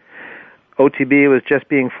 and OTB was just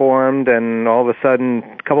being formed, and all of a sudden,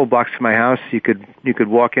 a couple blocks from my house, you could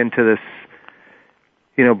walk into this,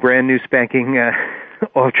 brand new spanking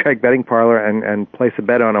off-track betting parlor and place a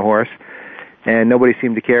bet on a horse, and nobody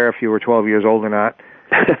seemed to care if you were 12 years old or not.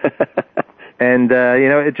 And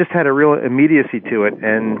it just had a real immediacy to it,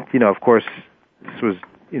 and of course, this was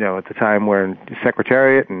at the time where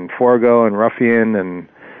Secretariat and Forgo and Ruffian and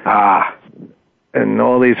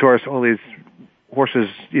all these horses,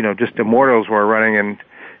 just immortals were running, and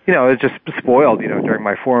it was just spoiled, during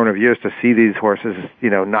my formative years to see these horses,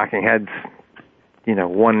 knocking heads,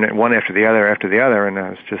 one after the other, and I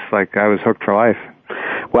was just like, I was hooked for life.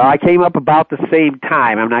 Well, I came up about the same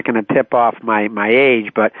time. I'm not going to tip off my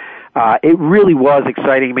age, but it really was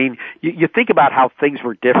exciting. I mean, you think about how things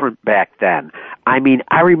were different back then. I mean,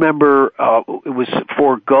 I remember it was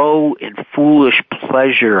Forgo and Foolish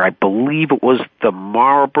Pleasure. I believe it was the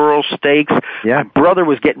Marlboro Stakes. Yeah. My brother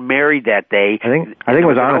was getting married that day. I think it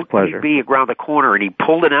was Honest Pleasure. Be around the corner, and he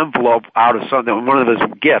pulled an envelope out of one of his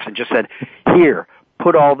gifts and just said, "Here,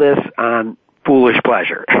 put all this on Foolish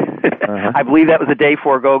Pleasure." Uh-huh. I believe that was the day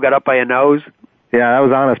Forgo got up by a nose. Yeah, that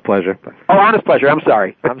was Honest Pleasure. Oh, Honest Pleasure. I'm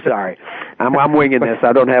sorry. I'm winging this.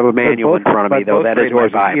 I don't have a manual in front of me, though. That is my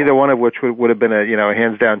Bible. Either one of which would have been a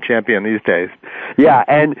hands down champion these days. Yeah,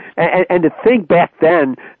 and to think back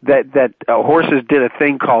then that horses did a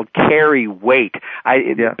thing called carry weight.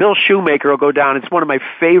 Bill Shoemaker will go down. It's one of my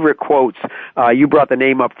favorite quotes. You brought the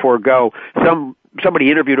name up, Forgo.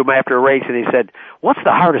 Somebody interviewed him after a race, and he said, "What's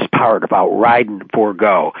the hardest part about riding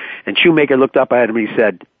Forgo?" And Shoemaker looked up at him and he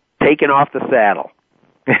said, "Taking off the saddle."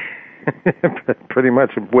 Pretty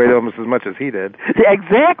much weighed almost as much as he did. Yeah,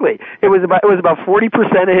 exactly. It was about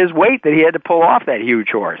 40% of his weight that he had to pull off that huge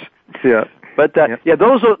horse. Yeah. But those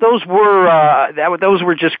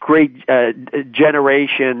were just great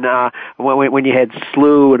generation when you had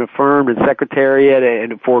Slew and Affirmed and Secretariat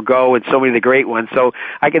and Forgo and so many of the great ones. So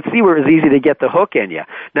I can see where it was easy to get the hook in you.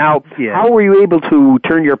 Now, How were you able to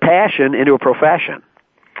turn your passion into a profession?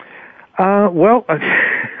 Well,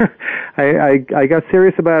 I got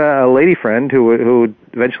serious about a lady friend who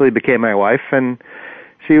eventually became my wife, and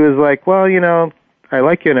she was like, "Well, I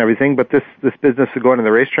like you and everything, but this business of going to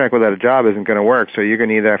the racetrack without a job isn't going to work. So you're going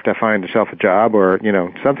to either have to find yourself a job, or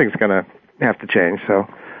something's going to have to change." So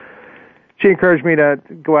she encouraged me to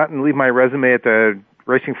go out and leave my resume at the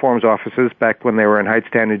Racing Forms offices back when they were in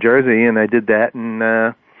Hightstown, New Jersey, and I did that. And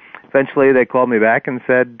eventually they called me back and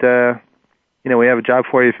said, "We have a job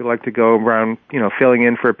for you if you'd like to go around, filling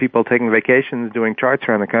in for people taking vacations, doing charts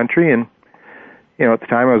around the country." And at the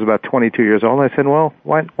time I was about 22 years old. I said, "Well,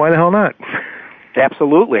 why the hell not?"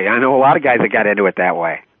 Absolutely. I know a lot of guys that got into it that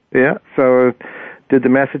way. Yeah, so did the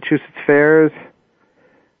Massachusetts fairs,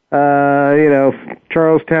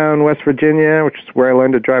 Charlestown, West Virginia, which is where I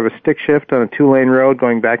learned to drive a stick shift on a 2-lane road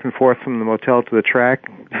going back and forth from the motel to the track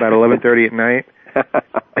about 11:30 at night.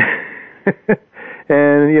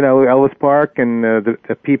 And, Ellis Park and the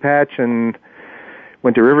Peep Hatch, and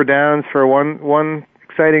went to River Downs for one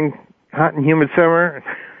exciting hot and humid summer.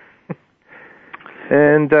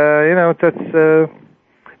 And, did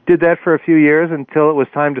that for a few years until it was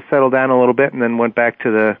time to settle down a little bit, and then went back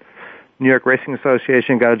to the New York Racing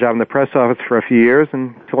Association, got a job in the press office for a few years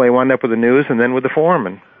until I wound up with the news and then with the forum,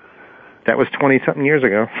 and that was 20-something years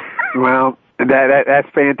ago. Well, that's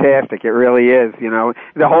fantastic. It really is.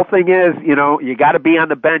 The whole thing is, you got to be on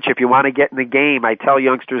the bench if you want to get in the game. I tell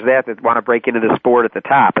youngsters that want to break into the sport at the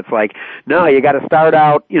top. It's like, no, you got to start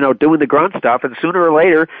out, doing the grunt stuff, and sooner or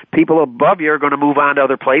later, people above you are going to move on to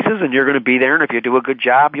other places, and you're going to be there. And if you do a good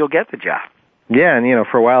job, you'll get the job. Yeah, and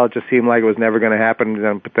for a while it just seemed like it was never going to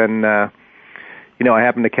happen. But then, I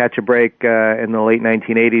happened to catch a break in the late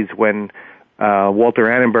 1980s when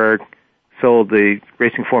Walter Annenberg sold the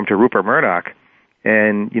racing form to Rupert Murdoch,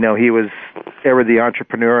 and he was ever the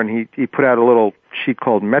entrepreneur, and he put out a little sheet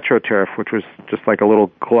called Metro Turf, which was just like a little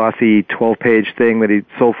glossy 12-page thing that he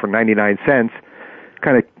sold for 99 cents,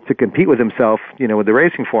 kind of to compete with himself, with the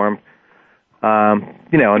racing form. And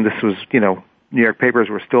this was, New York papers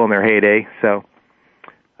were still in their heyday, so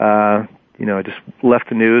I just left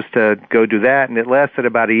the news to go do that, and it lasted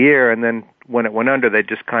about a year, and then when it went under, they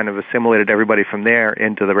just kind of assimilated everybody from there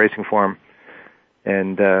into the racing form.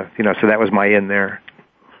 And, so that was my in there.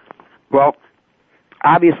 Well,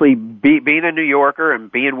 obviously, being a New Yorker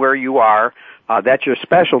and being where you are, that's your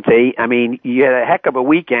specialty. I mean, you had a heck of a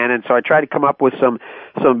weekend, and so I tried to come up with some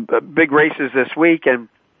big races this week, and,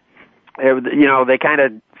 they kind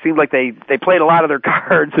of seemed like they played a lot of their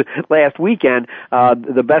cards last weekend.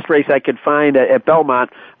 The best race I could find at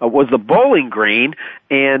Belmont was the Bowling Green,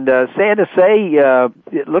 and sad to say,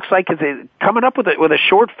 it looks like it's coming up with a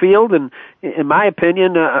short field, and in my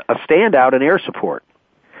opinion, a standout in air support.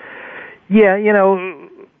 Yeah,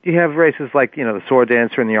 you have races like the Sword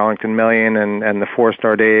Dancer and the Arlington Million, and the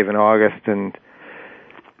 4-Star Dave in August, and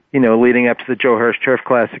leading up to the Joe Hirsch Turf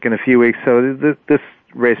Classic in a few weeks. So this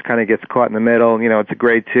race kind of gets caught in the middle. It's a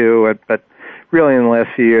Grade 2, but really in the last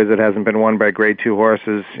few years it hasn't been won by Grade 2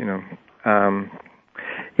 horses.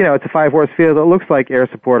 it's a 5-horse field. It looks like Air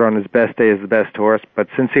Support on his best day is the best horse, but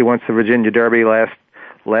since he won the Virginia Derby last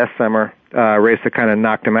summer, race that kind of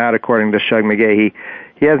knocked him out, according to Shug McGahee,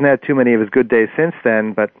 he hasn't had too many of his good days since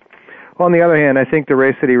then. But on the other hand, I think the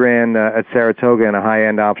race that he ran at Saratoga in a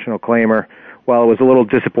high-end optional claimer, while it was a little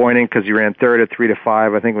disappointing because he ran third at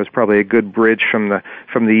 3-5, I think it was probably a good bridge from the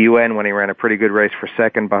UN when he ran a pretty good race for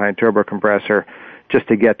second behind Turbo Compressor just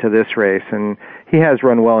to get to this race. And he has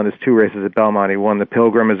run well in his 2 races at Belmont. He won the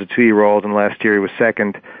Pilgrim as a 2-year-old, and last year he was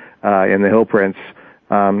second in the Hill Prince.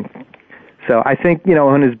 So I think,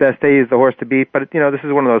 on his best day, he's the horse to beat. But, this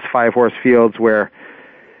is one of those 5-horse fields where,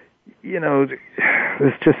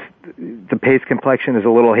 it's just the pace complexion is a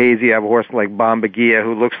little hazy. You have a horse like Bombagia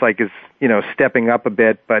who looks like is, stepping up a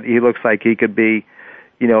bit, but he looks like he could be,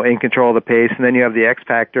 in control of the pace. And then you have the X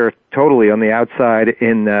Factor totally on the outside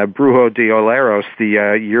in Brujo de Oleros,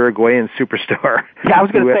 the Uruguayan superstar. Yeah, I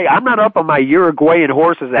was going to say, I'm not up on my Uruguayan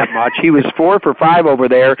horses that much. He was 4 for 5 over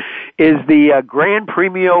there. Is the Gran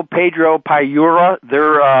Premio Pedro Payura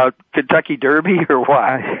their Kentucky Derby or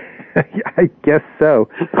what? I guess so.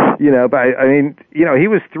 But I mean, he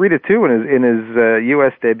was 3-2 in his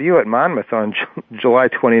U.S. debut at Monmouth on July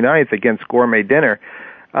 29th against Gourmet Dinner.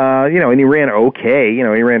 And he ran okay. He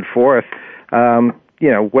ran 4th.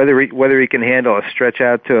 Whether he can handle a stretch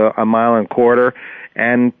out to a mile and quarter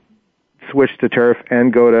and switch to turf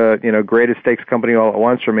and go to Greatest Stakes Company all at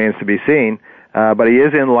once remains to be seen. But he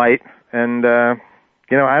is in light, and I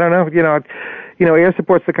don't know. Air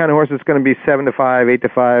Support's the kind of horse that's going to be 7-5,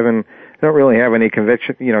 8-5, and I don't really have any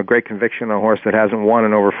conviction, great conviction on a horse that hasn't won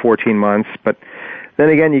in over 14 months. But then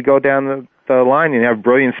again, you go down the line and you have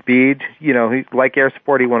brilliant speed. He, like Air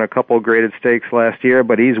Support, he won a couple of graded stakes last year,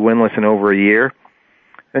 but he's winless in over a year.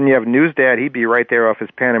 Then you have Newsdad. He'd be right there off his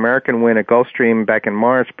Pan American win at Gulfstream back in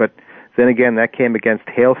March, but then again, that came against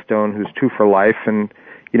Hailstone, who's 2 for life, and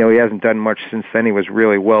he hasn't done much since then. He was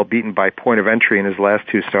really well beaten by point of entry in his last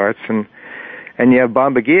 2 starts, and you have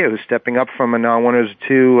Bombagia, who's stepping up from a non-winners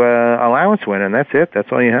to allowance win, and that's it. That's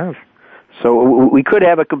all you have. So we could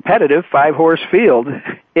have a competitive 5-horse field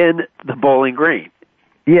in the Bowling Green.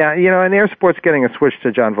 Yeah, and Air Sport's getting a switch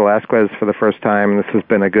to John Velasquez for the first time. This has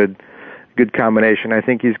been a good combination. I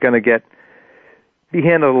think he's going to be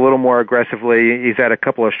handled a little more aggressively. He's had a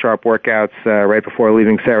couple of sharp workouts right before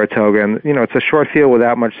leaving Saratoga, and it's a short field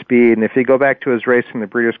without much speed. And if you go back to his race in the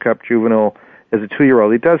Breeders' Cup Juvenile as a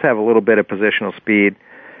 2-year-old, he does have a little bit of positional speed.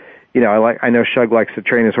 I know Shug likes to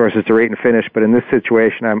train his horses to rate and finish, but in this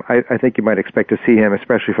situation, I think you might expect to see him,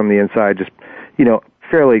 especially from the inside, just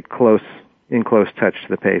fairly close touch to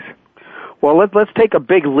the pace. Well, let's take a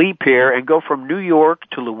big leap here and go from New York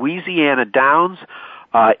to Louisiana Downs.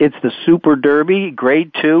 It's the Super Derby,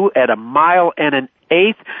 Grade 2 at 1 mile and an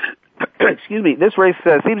eighth. Excuse me. This race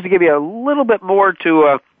seems to give you a little bit more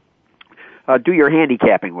to do your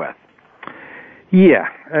handicapping with. Yeah,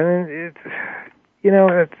 I mean,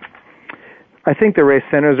 I think the race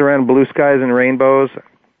centers around blue skies and rainbows.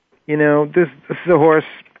 This is a horse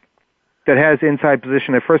that has inside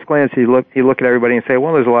position. At first glance, you look at everybody and say,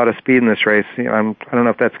 well, there's a lot of speed in this race. I don't know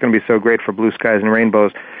if that's going to be so great for blue skies and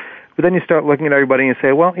rainbows. But then you start looking at everybody and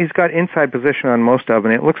say, well, he's got inside position on most of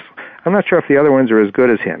them. And I'm not sure if the other ones are as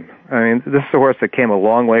good as him. I mean, this is a horse that came a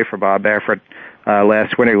long way for Bob Baffert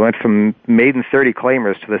last winter. He went from maiden 30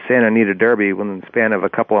 claimers to the Santa Anita Derby within the span of a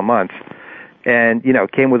couple of months. And,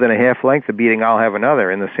 came within a half length of beating I'll Have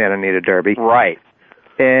Another in the Santa Anita Derby. Right.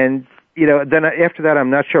 And, then after that,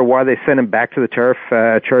 I'm not sure why they sent him back to the turf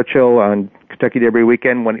at Churchill on Kentucky Derby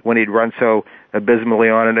weekend when he'd run so abysmally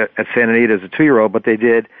on it at Santa Anita as a 2-year-old, but they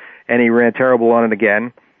did, and he ran terrible on it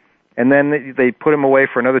again. And then they put him away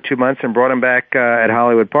for another 2 months and brought him back at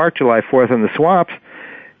Hollywood Park July 4th in the swaps.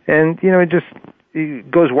 And, he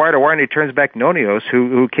goes wire to wire, and he turns back Nonios,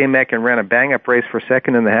 who came back and ran a bang-up race for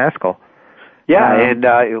second in the Haskell. Yeah, and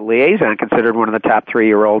Liaison considered one of the top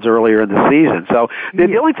 3-year-olds earlier in the season. So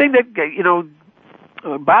the only thing that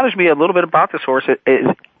bothers me a little bit about this horse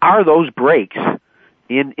are those breaks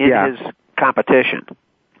in his competition.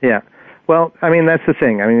 Yeah. Well, I mean, that's the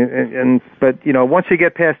thing. I mean, but once you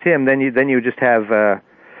get past him, then you just have a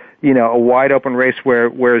wide open race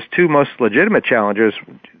where his 2 most legitimate challengers,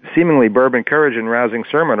 seemingly Bourbon Courage and Rousing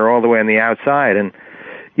Sermon, are all the way on the outside. And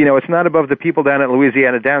it's not above the people down at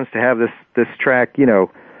Louisiana Downs to have this track,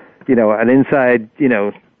 an inside,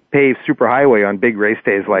 paved superhighway on big race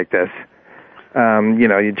days like this.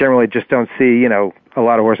 You generally just don't see, a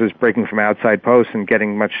lot of horses breaking from outside posts and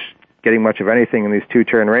getting much of anything in these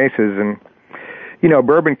 2-turn races. And,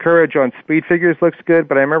 Bourbon Courage on speed figures looks good,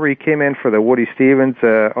 but I remember he came in for the Woody Stevens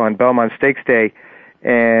on Belmont Stakes Day,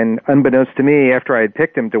 and unbeknownst to me, after I had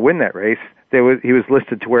picked him to win that race, he was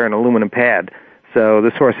listed to wear an aluminum pad. So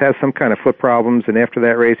this horse has some kind of foot problems, and after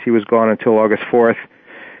that race, he was gone until August 4th.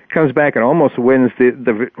 Comes back and almost wins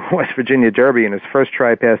the West Virginia Derby in his first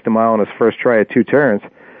try past a mile and his first try at 2 turns.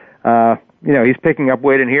 He's picking up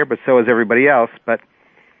weight in here, but so is everybody else. But,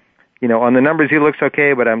 on the numbers, he looks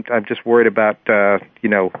okay, but I'm just worried about,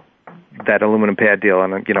 that aluminum pad deal.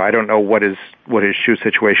 And, I don't know what his shoe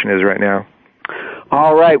situation is right now.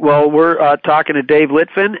 All right. Well, we're talking to Dave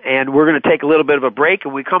Litfin, and we're going to take a little bit of a break.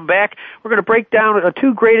 And when we come back, we're going to break down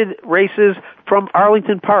 2 graded races from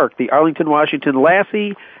Arlington Park, the Arlington Washington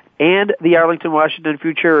Lassie and the Arlington Washington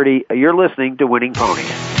Futurity. You're listening to Winning Ponies.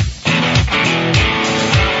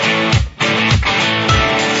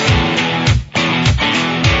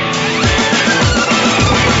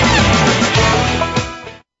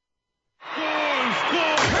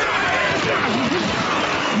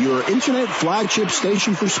 Your internet flagship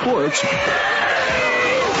station for sports.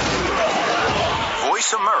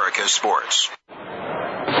 Voice America Sports.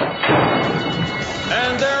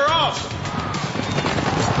 And they're off.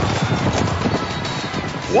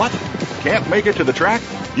 What? Can't make it to the track?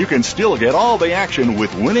 You can still get all the action with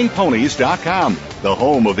winningponies.com, the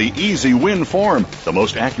home of the easy win form, the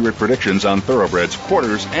most accurate predictions on thoroughbreds,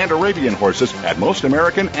 quarters, and Arabian horses at most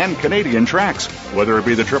American and Canadian tracks. Whether it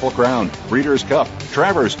be the Triple Crown, Breeders' Cup,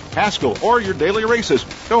 Travers, Haskell, or your daily races,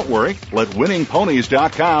 don't worry. Let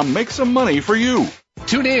winningponies.com make some money for you.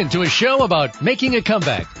 Tune in to a show about making a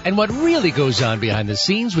comeback and what really goes on behind the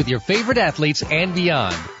scenes with your favorite athletes and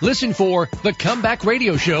beyond. Listen for The Comeback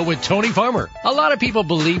Radio Show with Tony Farmer. A lot of people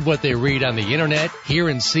believe what they read on the internet, hear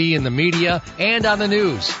and see in the media, and on the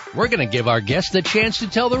news. We're going to give our guests the chance to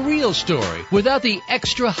tell the real story without the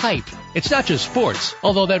extra hype. It's not just sports,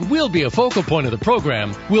 although that will be a focal point of the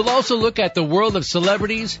program. We'll also look at the world of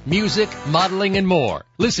celebrities, music, modeling, and more.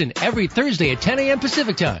 Listen every Thursday at 10 a.m.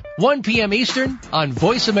 Pacific Time, 1 p.m. Eastern on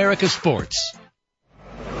Voice America Sports.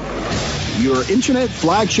 Your internet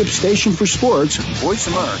flagship station for sports. Voice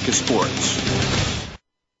America Sports.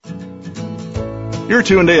 You're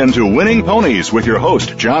tuned in to Winning Ponies with your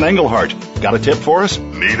host, John Englehart. Got a tip for us?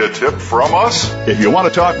 Need a tip from us? If you want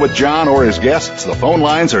to talk with John or his guests, the phone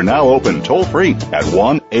lines are now open toll-free at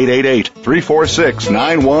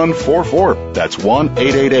 1-888-346-9144. That's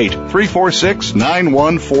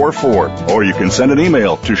 1-888-346-9144. Or you can send an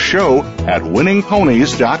email to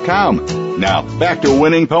show@winningponies.com. Now, back to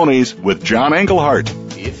Winning Ponies with John Englehart.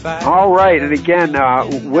 All right, and again,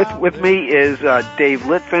 with me is Dave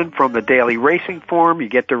Litfin from the Daily Racing Form. You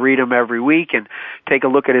get to read him every week and take a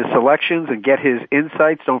look at his selections and get his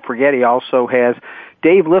insights. Don't forget, he also has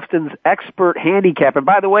Dave Litfin's Expert Handicap. And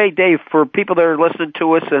by the way, Dave, for people that are listening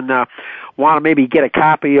to us and want to maybe get a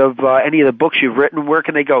copy of any of the books you've written, where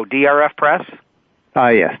can they go? DRF Press?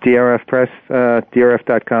 Yes, DRF Press,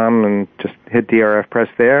 DRF.com, and just hit DRF Press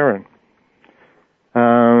there.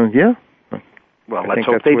 And yeah. Well, let's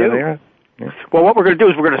hope they do. Yeah. Well, what we're going to do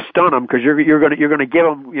is we're going to stun them because you're going to give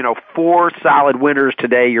them 4 solid winners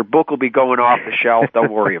today. Your book will be going off the shelf.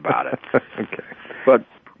 Don't worry about it. Okay. But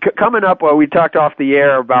coming up, we talked off the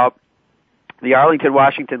air about the Arlington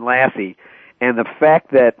Washington Lassie and the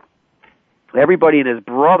fact that everybody and his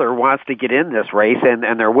brother wants to get in this race,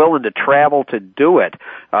 and they're willing to travel to do it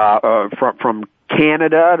from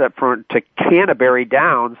Canada to Canterbury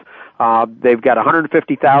Downs. They've got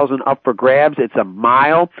 $150,000 up for grabs. It's a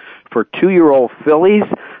mile for 2-year-old fillies.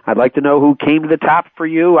 I'd like to know who came to the top for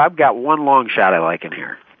you. I've got one long shot I like in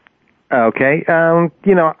here. Okay.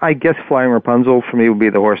 I guess Flying Rapunzel for me would be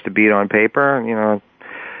the horse to beat on paper.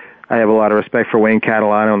 I have a lot of respect for Wayne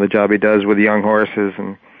Catalano and the job he does with young horses.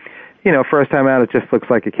 And, first time out, it just looks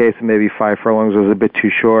like a case of maybe 5 furlongs was a bit too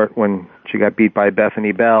short when she got beat by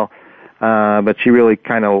Bethany Bell. But she really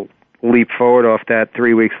kind of leap forward off that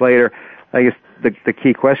 3 weeks later. I guess the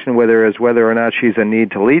key question is whether or not she's a need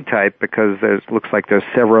to lead type, because looks like there's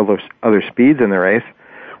several other speeds in the race.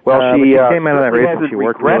 Well, she came out of that race and she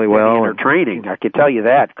worked really well in her training. I can tell you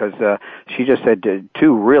that because she just had 2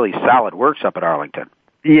 really solid works up at Arlington.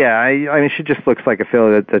 Yeah, I mean she just looks like a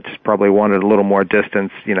filly that just probably wanted a little more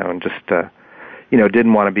distance, and just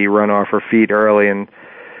didn't want to be run off her feet early. And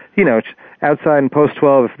outside in post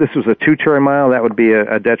 12, if this was a 2-turn mile, that would be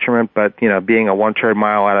a detriment. But, being a 1-turn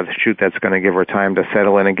mile out of the chute, that's going to give her time to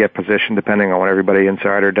settle in and get position, depending on what everybody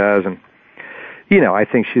inside her does. And, I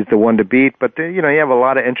think she's the one to beat. But, you have a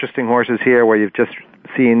lot of interesting horses here where you've just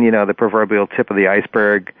seen, the proverbial tip of the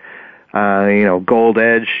iceberg. Gold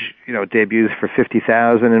Edge, debuts for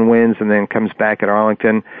 $50,000 and wins, and then comes back at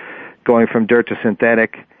Arlington, going from dirt to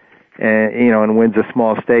synthetic, and wins a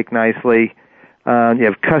small stake nicely. You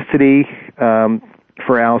have Custody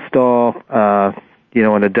for Al Stahl,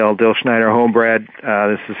 an Adele Dilschneider homebred.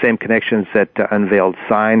 This is the same connections that unveiled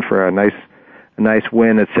Sign for a nice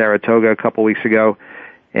win at Saratoga a couple weeks ago.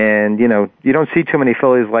 And, you don't see too many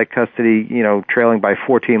fillies like Custody, trailing by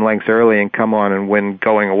 14 lengths early and come on and win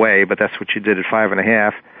going away, but that's what she did at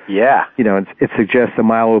 5.5. Yeah. It suggests the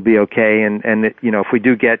mile will be okay, and if we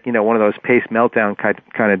do get, one of those pace meltdown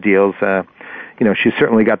kind of deals, she's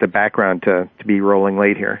certainly got the background to be rolling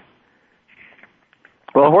late here.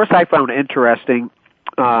 Well, a horse I found interesting,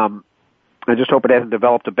 I just hope it hasn't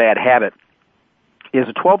developed a bad habit, is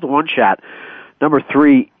a 12-1 shot. Number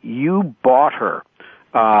 3, You Bought Her.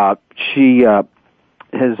 She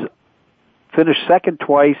has finished second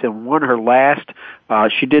twice and won her last.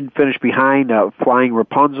 She did finish behind Flying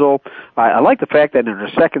Rapunzel. I like the fact that in her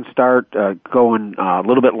second start, going a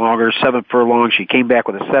little bit longer, 7 furlongs, she came back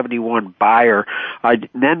with a 71 buyer.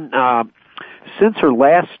 Then since her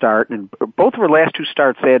last start, and both of her last 2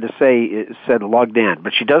 starts, I had to say, it said lugged in,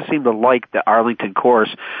 but she does seem to like the Arlington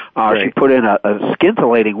course. Right. She put in a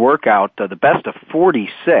scintillating workout, the best of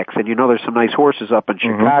 46, and there's some nice horses up in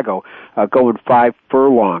Chicago going 5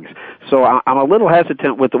 furlongs. So I'm a little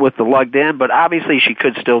hesitant with the lugged in, but obviously she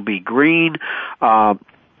could still be green. And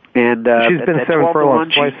she's been 7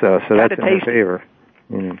 furlongs twice, though, so that's in her favor.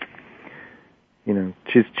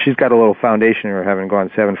 She's got a little foundation in her having gone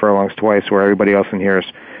 7 furlongs twice, where everybody else in here is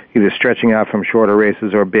either stretching out from shorter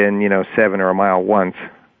races or been, 7 or a mile once.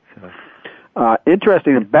 So.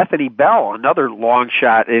 Interesting, Bethany Bell, another long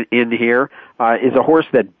shot in here, is a horse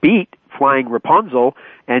that beat Flying Rapunzel,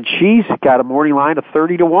 and she's got a morning line of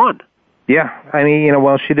 30-1. Yeah,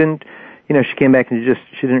 she didn't, she came back and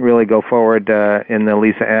she didn't really go forward in the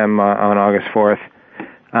Lisa M on August 4th.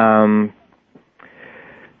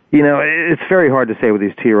 It's very hard to say with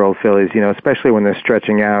these 2-year-old fillies, especially when they're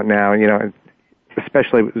stretching out now,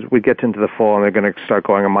 especially as we get into the fall and they're going to start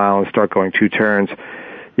going a mile and start going 2 turns.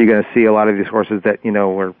 You're going to see a lot of these horses that,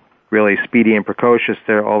 were really speedy and precocious.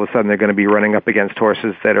 All of a sudden they're going to be running up against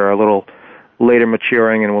horses that are a little later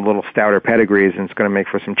maturing and with a little stouter pedigrees, and it's going to make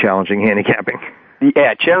for some challenging handicapping.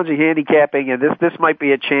 Yeah, challenging handicapping, and this might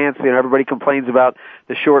be a chance. Everybody complains about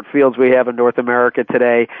the short fields we have in North America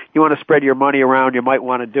today. You want to spread your money around, you might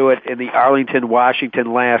want to do it in the Arlington,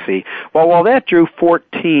 Washington Lassie. Well, while that drew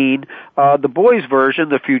 14, the boys' version,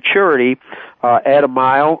 the Futurity, at a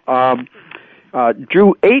mile,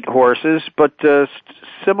 drew 8 horses, but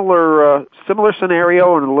similar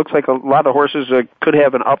scenario, and it looks like a lot of horses could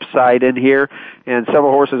have an upside in here, and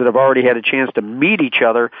several horses that have already had a chance to meet each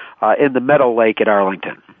other in the Meadow Lake at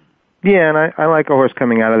Arlington. Yeah, and I like a horse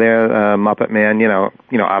coming out of there, Muppet Man.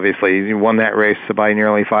 Obviously he won that race by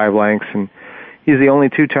nearly 5 lengths, and he's the only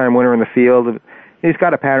 2-time winner in the field. He's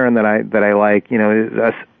got a pattern that I like.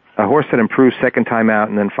 A horse that improves second time out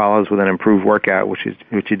and then follows with an improved workout, which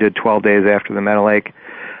he did 12 days after the Meadow Lake.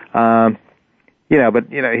 But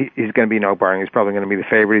he's going to be no barring. He's probably going to be the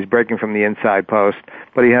favorite. He's breaking from the inside post,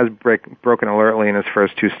 but he has broken alertly in his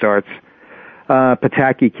first 2 starts.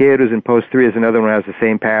 Pataki Kid, who's in post 3, is another one who has the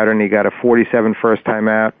same pattern. He got a 47 first time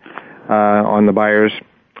out on the Buyers.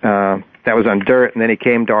 That was on dirt, and then he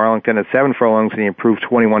came to Arlington at 7 furlongs, and he improved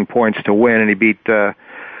 21 points to win, and he beat a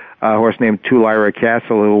horse named Tulira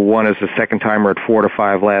Castle, who won as a second-timer at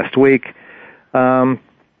 4-5 last week.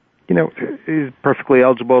 He's perfectly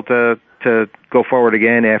eligible to go forward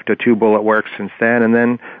again after 2 bullet works since then. And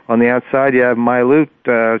then on the outside, you have Mylute,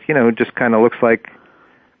 who just kind of looks like,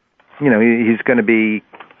 he's going to be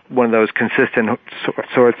one of those consistent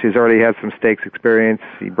sorts. He's already had some stakes experience.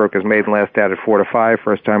 He broke his maiden last out at 4-5,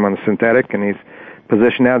 first time on the synthetic, and he's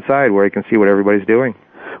positioned outside where he can see what everybody's doing.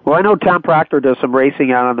 Well, I know Tom Proctor does some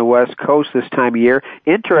racing out on the West Coast this time of year.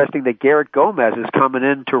 Interesting that Garrett Gomez is coming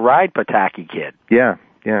in to ride Pataki Kid. Yeah,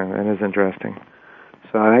 that is interesting.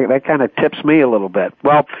 So that kind of tips me a little bit.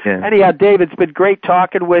 Well, Anyhow, Dave, it's been great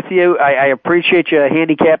talking with you. I appreciate you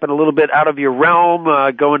handicapping a little bit out of your realm,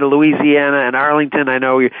 going to Louisiana and Arlington. I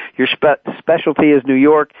know your specialty is New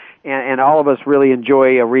York, and all of us really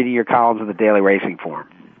enjoy reading your columns in the Daily Racing Form.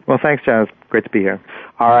 Well, thanks, John. It's great to be here.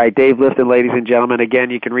 All right, Dave Litfin, ladies and gentlemen. Again,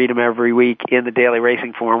 you can read him every week in the Daily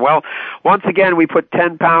Racing Form. Well, once again, we put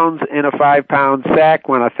 10 pounds in a 5-pound sack.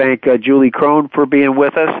 I want to thank Julie Krone for being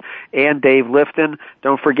with us and Dave Litfin.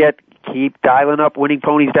 Don't forget, keep dialing up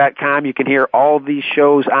winningponies.com. You can hear all of these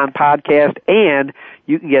shows on podcast, and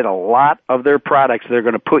you can get a lot of their products. They're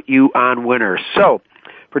going to put you on winners. So,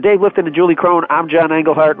 for Dave Litfin and Julie Krone, I'm John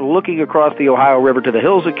Englehart, looking across the Ohio River to the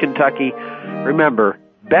hills of Kentucky. Remember,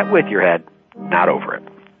 bet with your head, not over it.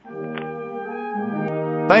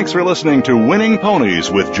 Thanks for listening to Winning Ponies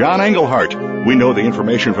with John Englehart. We know the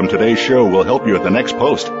information from today's show will help you at the next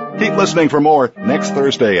post. Keep listening for more next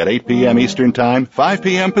Thursday at 8 p.m. Eastern Time, 5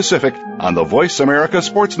 p.m. Pacific on the Voice America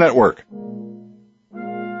Sports Network.